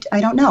don't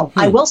know.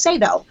 I will say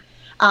though,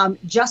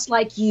 just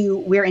like you,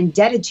 we're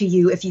indebted to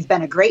you if you've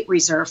been a great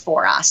reserve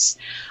for us.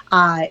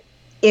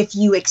 If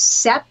you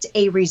accept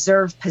a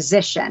reserve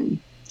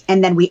position,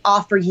 and then we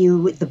offer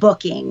you the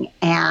booking,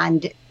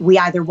 and we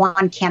either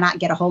one, cannot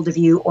get a hold of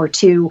you, or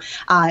two,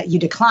 you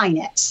decline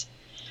it.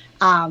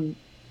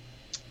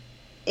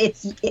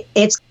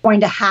 It's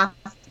going to have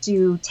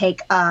to take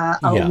a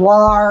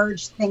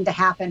large thing to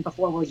happen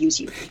before we'll use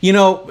you.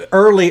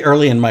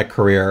 Early in my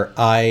career,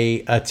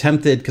 I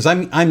attempted, because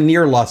I'm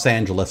near Los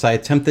Angeles, I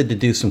attempted to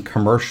do some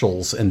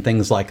commercials and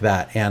things like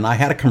that. And I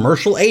had a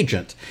commercial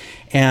agent.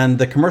 And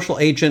the commercial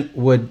agent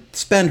would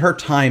spend her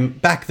time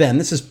back then.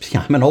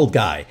 I'm an old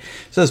guy.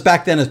 So this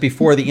back then is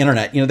before the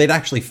internet. They'd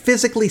actually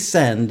physically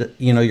send,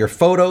 your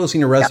photos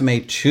and your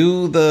resume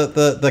to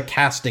the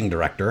casting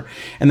director.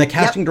 And the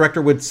casting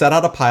director would set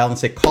out a pile and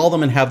say, call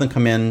them and have them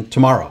come in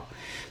tomorrow.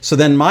 So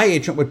then my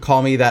agent would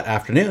call me that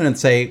afternoon and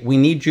say, we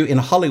need you in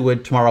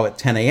Hollywood tomorrow at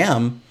 10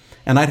 a.m.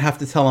 And I'd have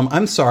to tell him,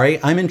 I'm sorry,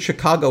 I'm in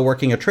Chicago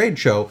working a trade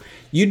show.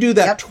 You do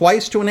that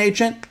twice to an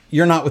agent,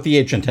 you're not with the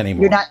agent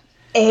anymore. You're not.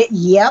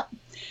 Yep.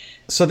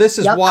 So this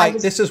is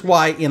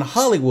why in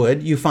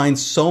Hollywood you find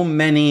so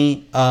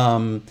many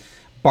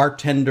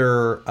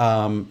bartender,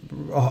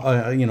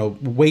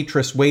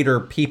 waitress, waiter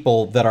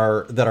people that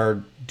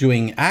are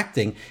doing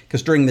acting,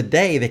 because during the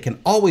day they can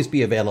always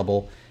be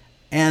available.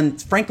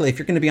 And frankly, if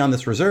you're going to be on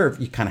this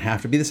reserve, you kind of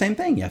have to be the same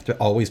thing. You have to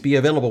always be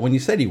available when you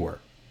said you were.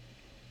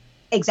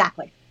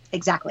 Exactly.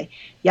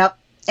 Yep.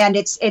 And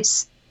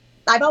it's.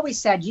 I've always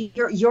said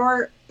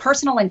your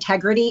personal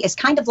integrity is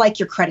kind of like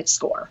your credit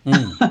score.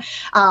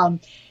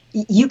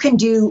 You can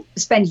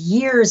spend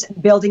years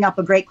building up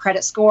a great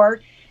credit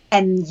score,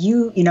 and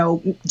you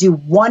do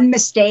one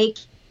mistake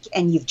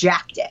and you've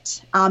jacked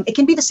it. It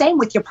can be the same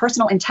with your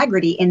personal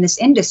integrity in this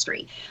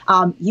industry.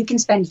 You can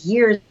spend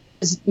years,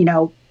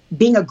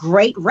 being a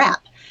great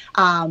rep,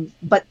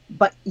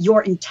 but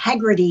your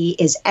integrity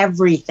is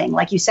everything.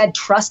 Like you said,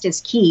 trust is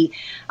key.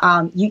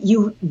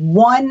 You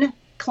one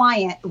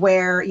client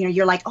where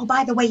you're like, oh,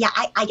 by the way,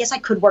 I guess I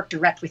could work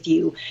direct with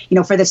you,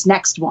 for this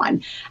next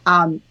one.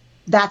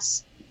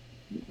 That's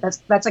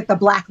like the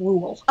black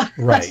rule. Right.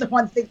 That's the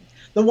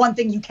one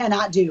thing you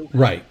cannot do.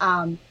 Right.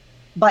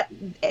 But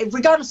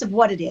regardless of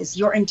what it is,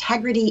 your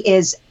integrity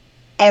is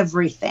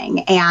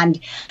everything, and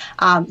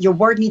your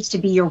word needs to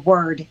be your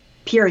word,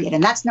 period.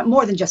 And that's not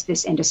more than just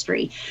this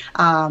industry.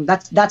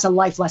 That's a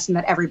life lesson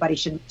that everybody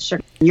should.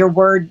 Your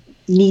word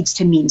needs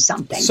to mean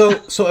something.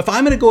 So if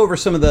I'm going to go over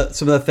some of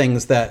the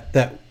things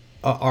that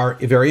are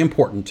very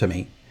important to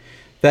me,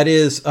 that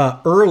is,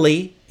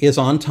 early is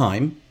on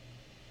time.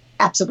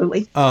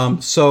 Absolutely.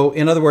 So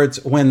in other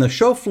words, when the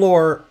show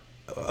floor,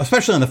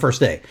 especially on the first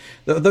day,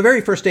 the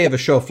very first day of a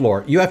show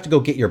floor, you have to go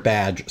get your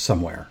badge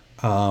somewhere.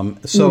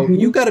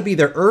 You got to be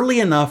there early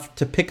enough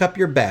to pick up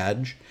your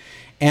badge,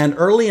 and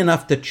early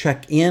enough to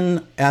check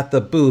in at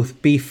the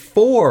booth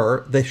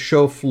before the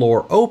show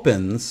floor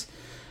opens.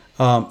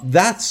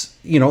 That's,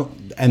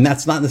 and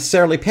that's not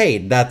necessarily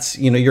paid. That's,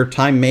 your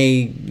time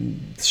may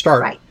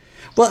start. Right.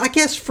 Well, I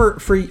guess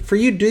for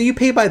you, do you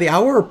pay by the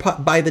hour or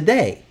by the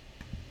day?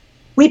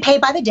 We pay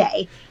by the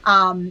day.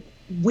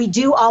 We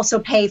do also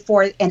pay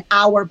for an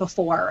hour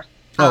before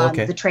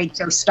the trade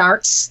show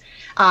starts,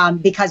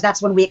 because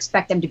that's when we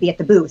expect them to be at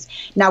the booth.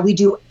 Now, we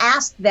do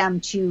ask them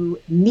to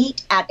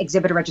meet at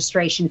exhibitor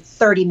registration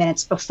 30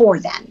 minutes before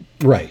then.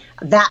 Right.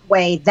 That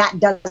way, that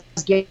does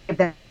give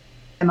them,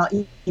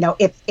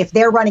 if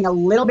they're running a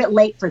little bit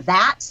late for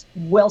that,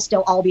 we'll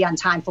still all be on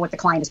time for what the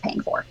client is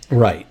paying for.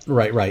 Right.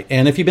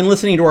 And if you've been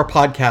listening to our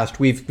podcast,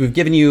 we've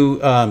given you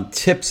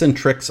tips and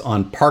tricks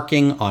on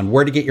parking, on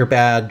where to get your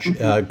badge.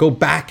 Go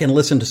back and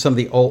listen to some of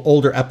the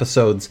older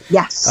episodes.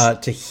 Yes.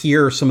 To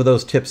hear some of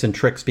those tips and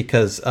tricks,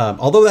 because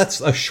although that's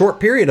a short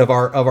period of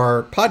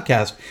our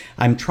podcast,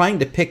 I'm trying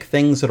to pick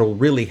things that will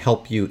really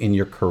help you in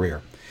your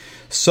career.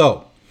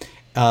 So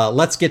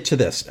let's get to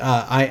this.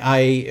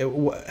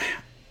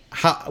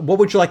 What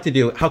would you like to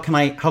do? How can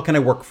I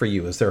work for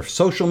you? Is there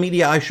social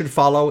media I should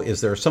follow? Is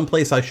there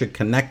someplace I should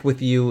connect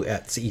with you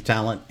at CE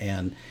Talent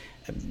and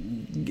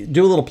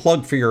do a little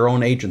plug for your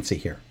own agency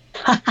here?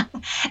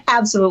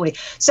 Absolutely.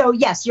 So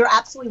yes, you're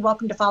absolutely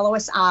welcome to follow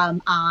us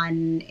on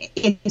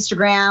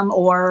Instagram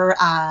or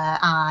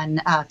on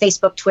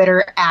Facebook,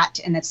 Twitter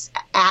and it's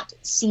at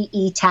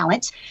CE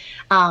Talent.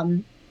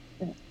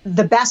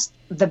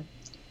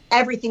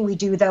 everything we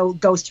do, though,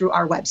 goes through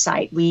our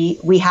website.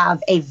 We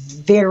have a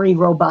very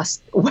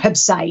robust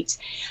website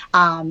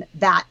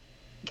that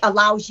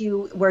allows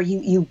you where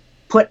you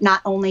put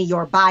not only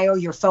your bio,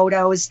 your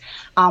photos,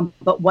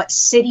 but what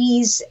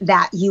cities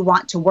that you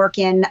want to work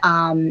in,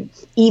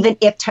 even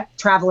if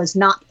travel is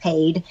not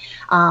paid,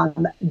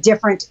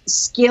 different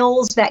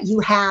skills that you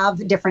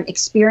have, different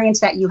experience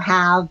that you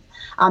have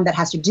that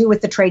has to do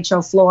with the trade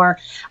show floor,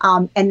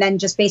 and then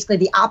just basically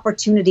the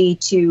opportunity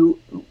to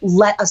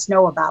let us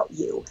know about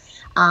you.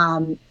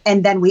 And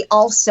then we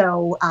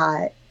also,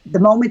 the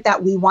moment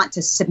that we want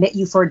to submit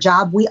you for a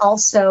job, we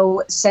also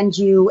send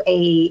you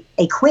a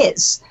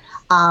quiz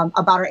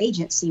about our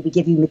agency. We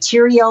give you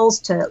materials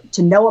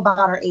to know about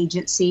our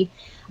agency.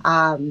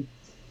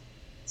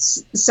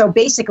 So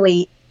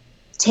basically,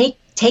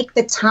 take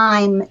the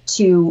time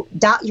to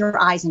dot your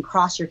I's and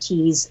cross your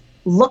T's.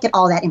 Look at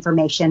all that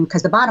information,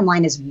 because the bottom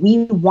line is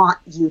we want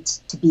you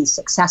to be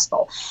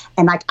successful.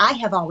 And like I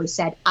have always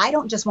said, I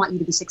don't just want you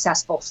to be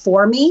successful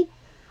for me.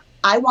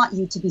 I want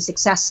you to be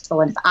successful.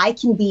 And if I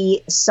can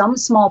be some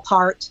small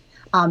part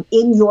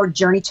in your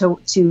journey to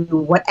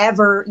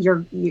whatever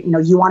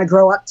you want to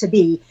grow up to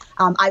be,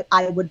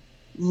 I would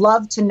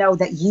love to know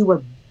that you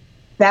were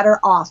better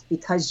off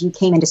because you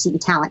came into CE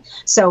Talent.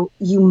 So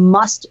you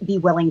must be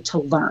willing to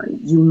learn.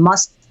 You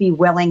must be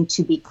willing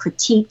to be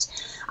critiqued,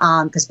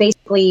 because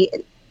basically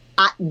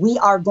we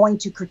are going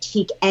to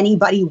critique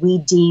anybody we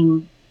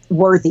deem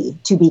worthy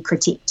to be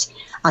critiqued.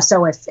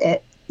 So if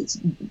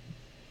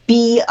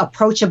be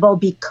approachable,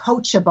 be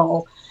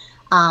coachable,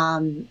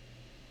 and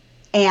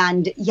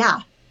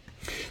yeah,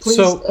 please,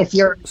 so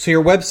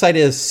your website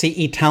is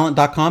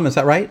cetalent.com, is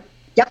that right?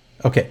 Yep.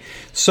 Okay.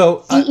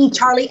 So CE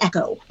Charlie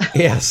Echo.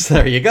 Yes,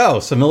 there you go.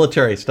 Some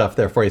military stuff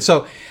there for you.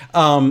 So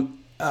I'm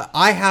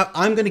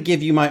going to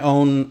give you my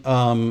own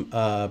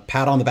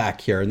pat on the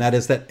back here, and that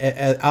is that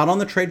out on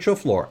the trade show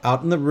floor,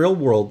 out in the real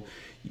world,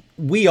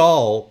 we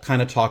all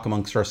kind of talk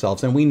amongst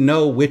ourselves, and we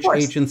know which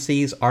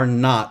agencies are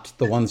not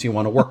the ones you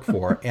want to work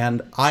for.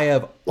 And I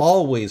have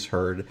always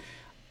heard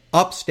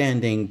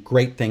upstanding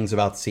great things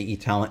about CE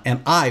Talent.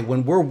 And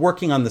when we're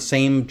working on the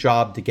same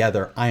job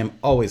together, I am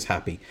always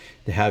happy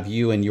to have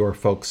you and your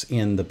folks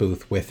in the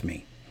booth with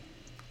me.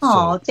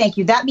 Oh, thank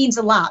you. That means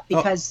a lot,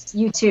 because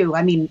you too.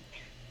 I mean,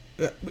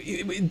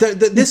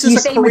 this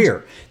is a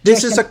career.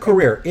 This is a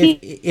career.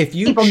 If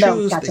you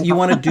choose that you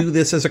want to do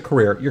this as a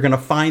career, you're going to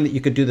find that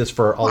you could do this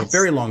for a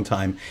very long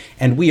time.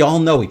 And we all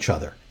know each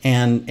other.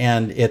 And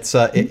it's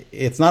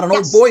not an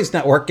old boys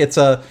network. It's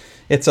a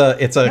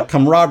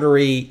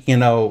camaraderie.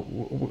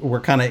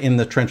 We're kind of in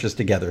the trenches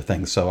together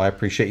thing. So I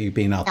appreciate you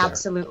being out there.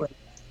 Absolutely.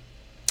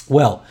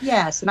 Well,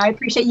 yes, and I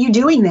appreciate you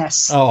doing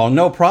this. Oh,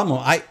 no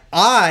problem.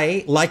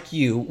 I like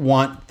you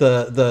want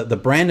the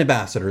brand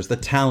ambassadors, the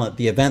talent,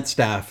 the event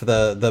staff,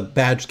 the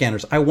badge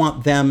scanners. I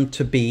want them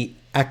to be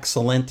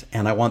excellent,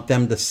 and I want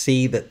them to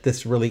see that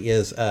this really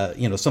is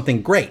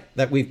something great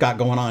that we've got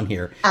going on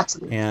here.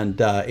 Absolutely.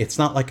 And it's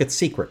not like it's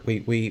secret.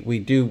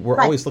 We're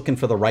always looking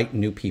for the right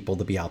new people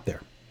to be out there.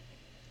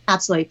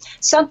 Absolutely.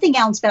 Something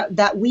else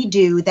that we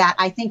do that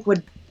I think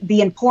would be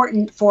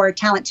important for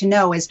talent to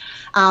know is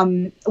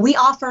we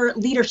offer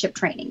leadership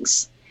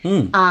trainings.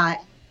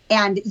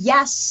 And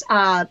yes,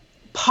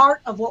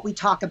 part of what we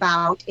talk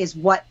about is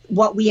what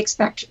we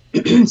expect,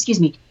 excuse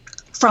me,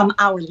 from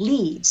our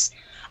leads.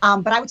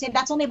 But I would say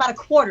that's only about a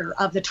quarter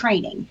of the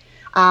training.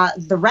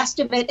 The rest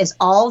of it is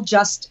all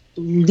just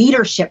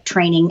leadership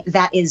training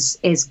that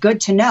is good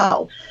to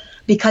know.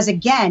 Because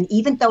again,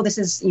 even though this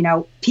is,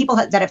 people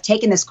that have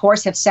taken this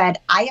course have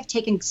said, I have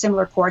taken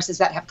similar courses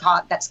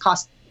that's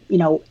cost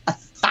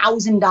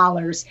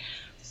 $1,000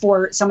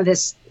 for some of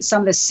this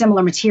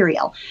similar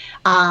material,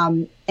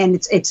 and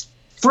it's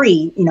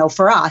free,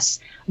 for us.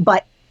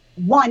 But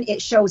one,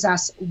 it shows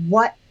us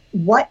what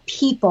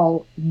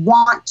people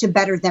want to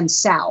better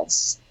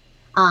themselves,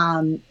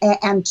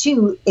 and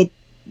two,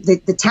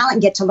 the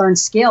talent get to learn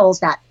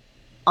skills that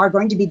are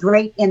going to be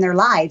great in their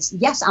lives.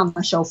 Yes, on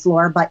the show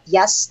floor, but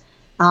yes,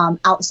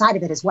 outside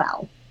of it as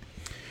well.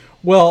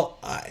 Well,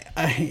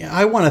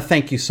 I want to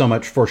thank you so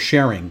much for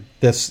sharing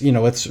this.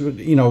 It's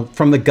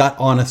from the gut,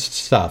 honest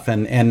stuff,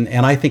 and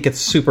I think it's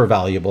super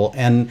valuable.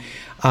 And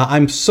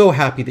I'm so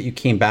happy that you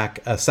came back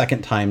a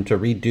second time to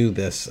redo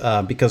this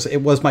because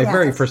it was my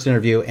very first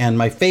interview and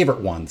my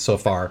favorite one so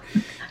far.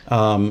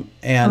 And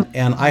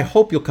I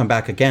hope you'll come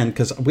back again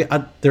because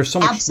there's so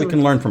much we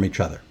can learn from each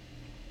other.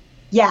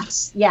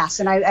 Yes,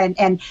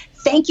 and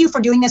thank you for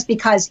doing this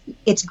because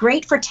it's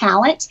great for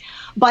talent,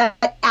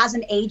 but as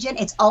an agent,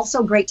 it's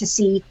also great to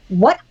see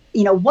what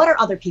are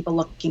other people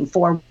looking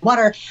for?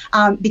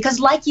 Because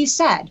like you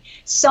said,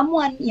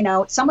 someone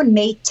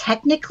may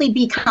technically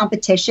be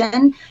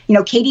competition.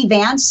 Katie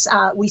Vance,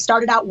 we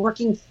started out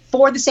working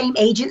for the same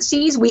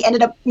agencies. We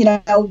ended up,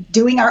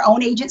 doing our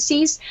own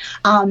agencies.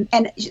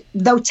 And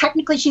though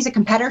technically she's a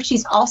competitor,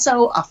 she's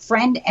also a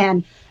friend,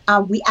 and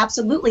we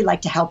absolutely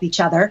like to help each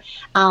other.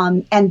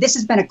 And this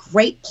has been a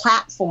great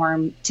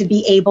platform to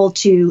be able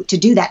to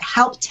do that,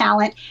 help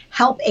talent,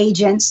 help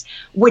agents,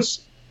 which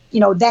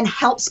then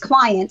helps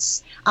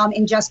clients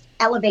and just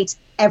elevates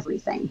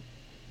everything.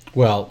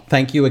 Well,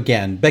 thank you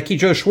again. Becky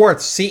Jo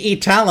Schwarz, CE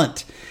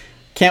Talent.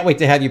 Can't wait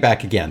to have you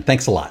back again.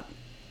 Thanks a lot.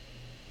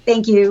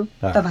 Thank you.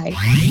 Bye-bye.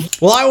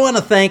 Well, I want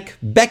to thank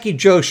Becky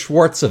Jo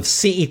Schwarz of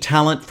CE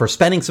Talent for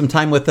spending some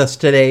time with us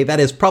today.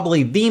 That is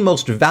probably the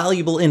most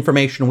valuable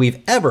information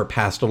we've ever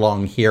passed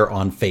along here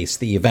on Face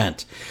the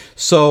Event.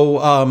 So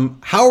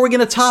how are we going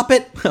to top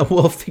it?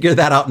 We'll figure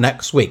that out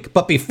next week.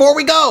 But before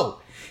we go,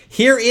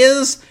 here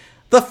is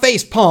the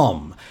face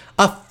palm.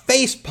 A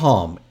face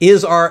palm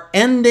is our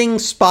ending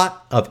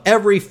spot of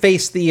every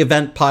Face the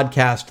Event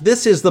podcast.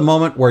 This is the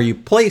moment where you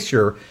place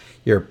your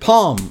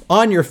palm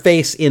on your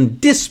face in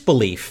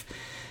disbelief.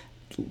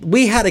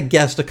 We had a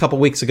guest a couple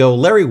weeks ago,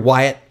 Larry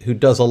Wyatt, who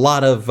does a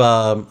lot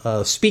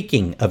of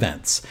speaking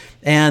events.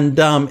 And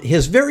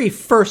his very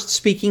first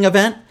speaking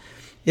event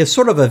is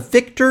sort of a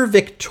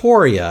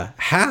Victor-Victoria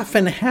half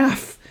and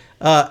half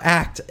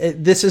act.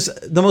 This is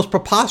the most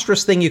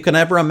preposterous thing you can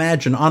ever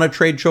imagine on a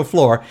trade show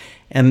floor.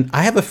 And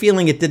I have a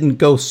feeling it didn't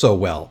go so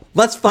well.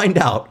 Let's find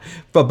out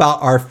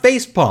about our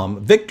facepalm,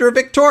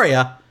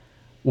 Victor-Victoria,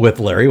 with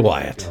Larry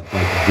Wyatt.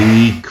 Like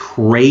the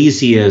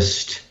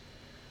craziest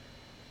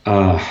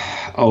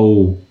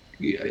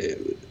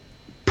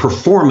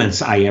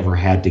performance I ever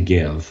had to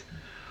give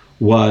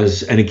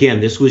was, and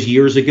again, this was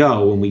years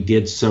ago when we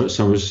did some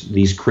of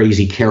these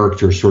crazy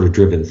character sort of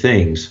driven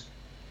things.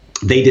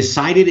 They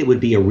decided it would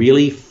be a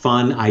really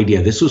fun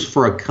idea. This was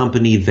for a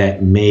company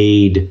that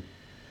made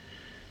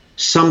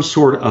some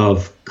sort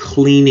of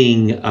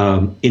cleaning,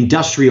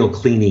 industrial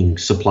cleaning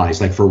supplies,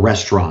 like for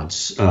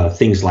restaurants,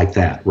 things like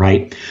that,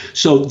 right?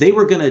 So they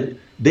were going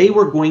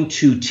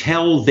to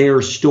tell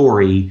their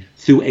story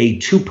through a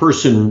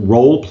two-person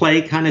role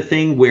play kind of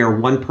thing, where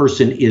one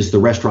person is the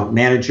restaurant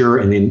manager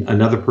and then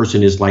another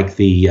person is like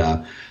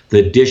the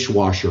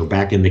dishwasher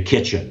back in the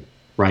kitchen,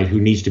 right?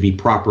 Who needs to be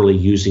properly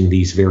using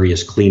these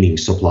various cleaning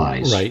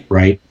supplies,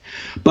 right?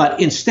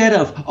 But instead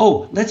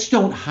of, let's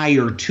don't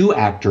hire two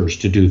actors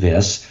to do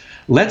this.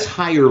 Let's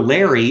hire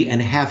Larry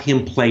and have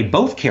him play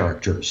both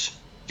characters.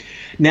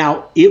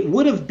 Now, it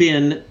would have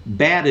been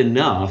bad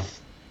enough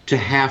to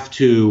have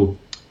to,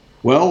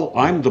 well,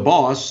 I'm the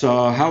boss.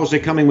 How's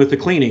it coming with the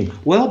cleaning?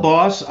 Well,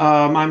 boss,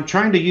 I'm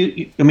trying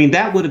to I mean,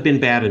 that would have been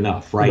bad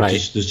enough, right?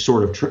 Just to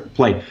sort of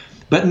play.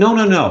 But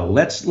no.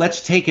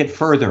 Let's take it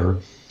further.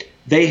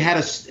 They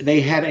had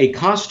a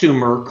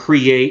costumer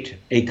create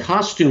a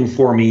costume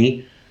for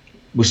me.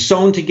 Was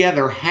sewn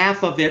together.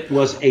 Half of it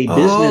was a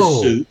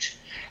business suit.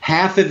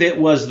 Half of it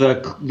was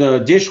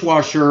the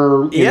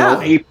dishwasher, you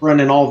know, apron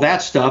and all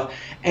that stuff.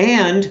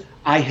 And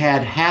I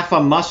had half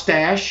a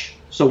mustache.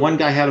 So one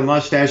guy had a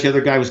mustache, the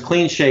other guy was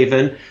clean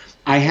shaven.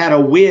 I had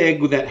a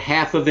wig that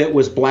half of it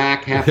was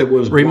black, half of it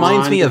was blonde.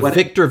 Reminds me of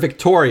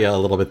Victor-Victoria a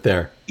little bit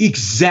there.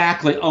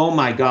 Exactly. Oh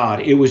my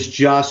God. It was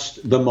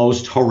just the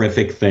most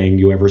horrific thing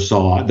you ever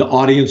saw. The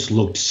audience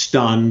looked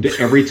stunned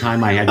every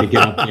time I had to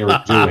get up there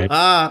and do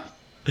it.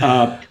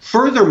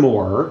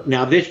 Furthermore,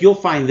 now you'll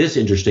find this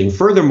interesting.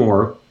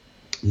 Furthermore,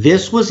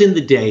 this was in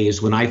the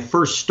days when I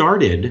first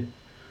started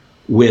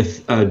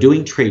with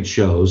doing trade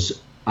shows.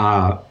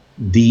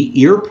 The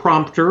ear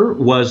prompter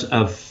was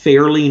a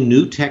fairly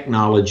new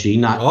technology.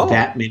 Not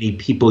that many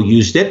people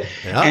used it.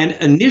 Yeah. And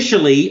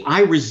initially,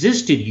 I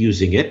resisted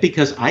using it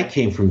because I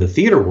came from the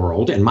theater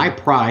world, and my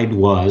pride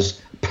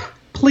was,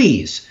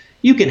 please,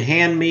 you can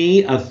hand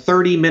me a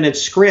 30-minute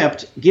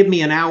script, give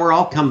me an hour,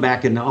 I'll come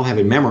back and I'll have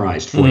it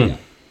memorized for you.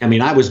 I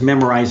mean, I was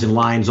memorizing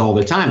lines all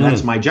the time.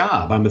 That's my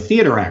job. I'm a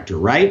theater actor,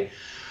 right?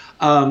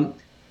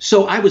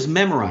 So I was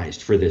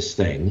memorized for this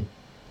thing.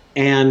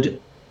 And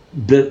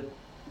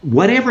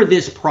whatever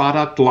this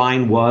product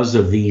line was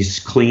of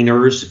these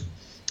cleaners,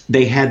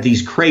 they had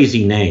these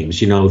crazy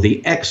names, you know,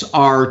 the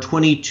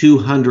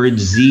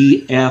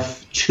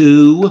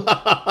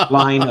XR2200ZF2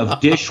 line of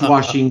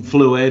dishwashing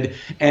fluid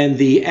and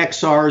the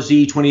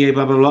XRZ28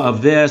 blah, blah, blah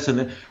of this.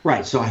 And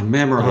so I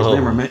memorized,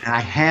 and I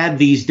had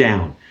these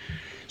down.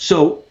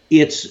 So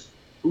it's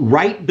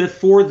right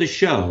before the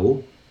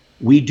show,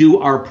 we do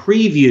our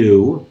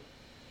preview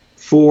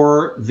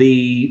for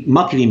the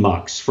muckety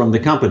mucks from the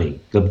company,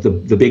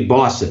 the big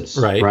bosses,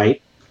 right?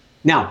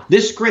 Now,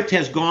 this script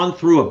has gone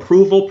through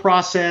approval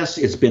process.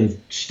 It's been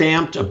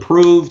stamped,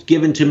 approved,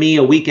 given to me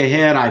a week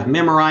ahead. I've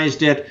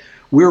memorized it.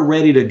 We're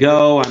ready to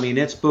go. I mean,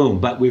 it's boom.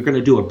 But we're going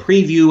to do a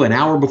preview an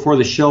hour before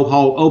the show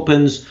hall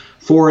opens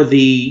for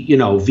the,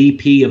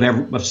 VP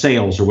of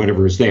sales or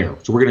whatever is there.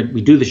 So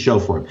we do the show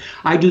for him.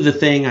 I do the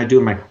thing. I do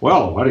my,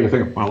 well, what do you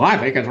think of my life?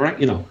 I think it's right.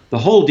 The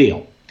whole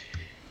deal.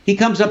 He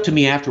comes up to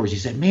me afterwards. He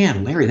said,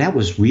 man, Larry, that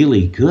was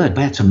really good.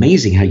 But it's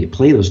amazing how you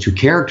play those two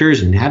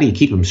characters and how do you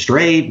keep them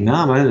straight?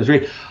 No, that's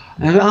right.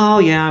 I said, oh,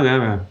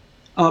 yeah.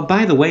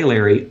 By the way,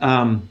 Larry,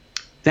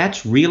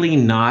 that's really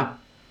not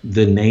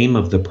the name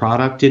of the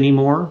product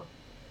anymore.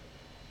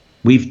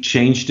 We've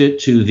changed it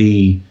to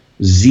the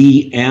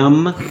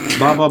ZM,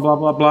 blah, blah, blah,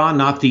 blah, blah,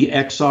 not the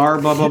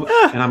XR, blah, blah,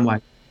 blah. And I'm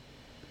like,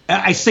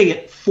 I say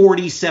it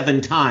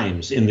 47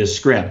 times in this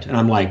script. And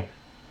I'm like,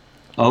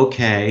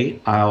 Okay,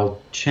 I'll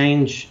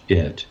change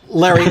it.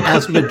 Larry,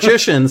 as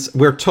magicians,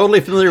 we're totally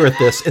familiar with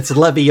this. It's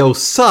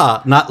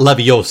Leviosa, not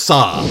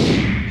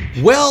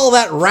Leviosa. Well,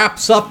 that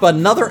wraps up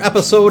another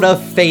episode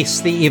of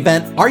Face the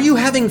Event. Are you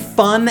having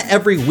fun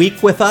every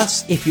week with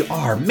us? If you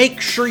are,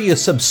 make sure you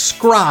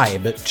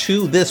subscribe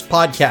to this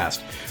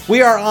podcast.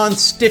 We are on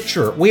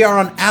Stitcher. We are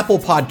on Apple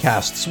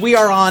Podcasts. We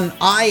are on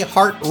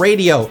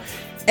iHeartRadio.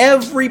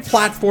 Every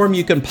platform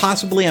you can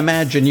possibly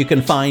imagine, you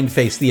can find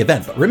Face the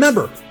Event. But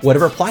remember,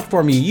 whatever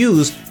platform you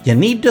use, you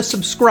need to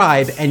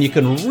subscribe, and you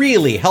can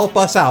really help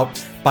us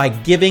out by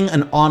giving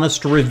an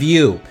honest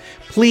review.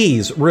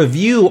 Please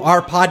review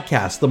our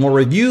podcast. The more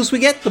reviews we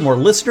get, the more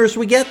listeners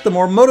we get, the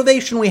more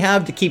motivation we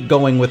have to keep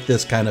going with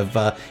this kind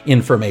of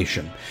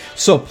information.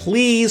 So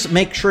please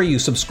make sure you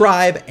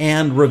subscribe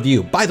and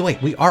review. By the way,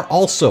 we are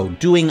also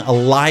doing a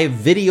live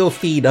video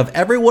feed of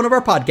every one of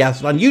our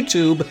podcasts on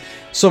YouTube.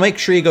 So make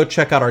sure you go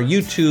check out our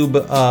YouTube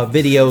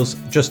videos.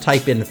 Just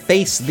type in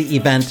Face the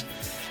Event,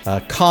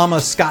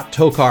 Scott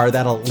Tokar.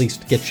 That'll at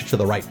least get you to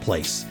the right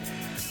place.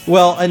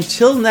 Well,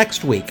 until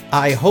next week,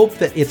 I hope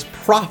that it's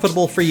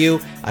profitable for you.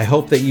 I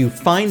hope that you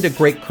find a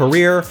great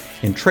career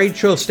in trade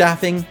show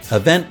staffing,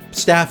 event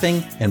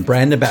staffing, and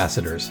brand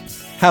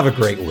ambassadors. Have a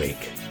great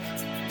week.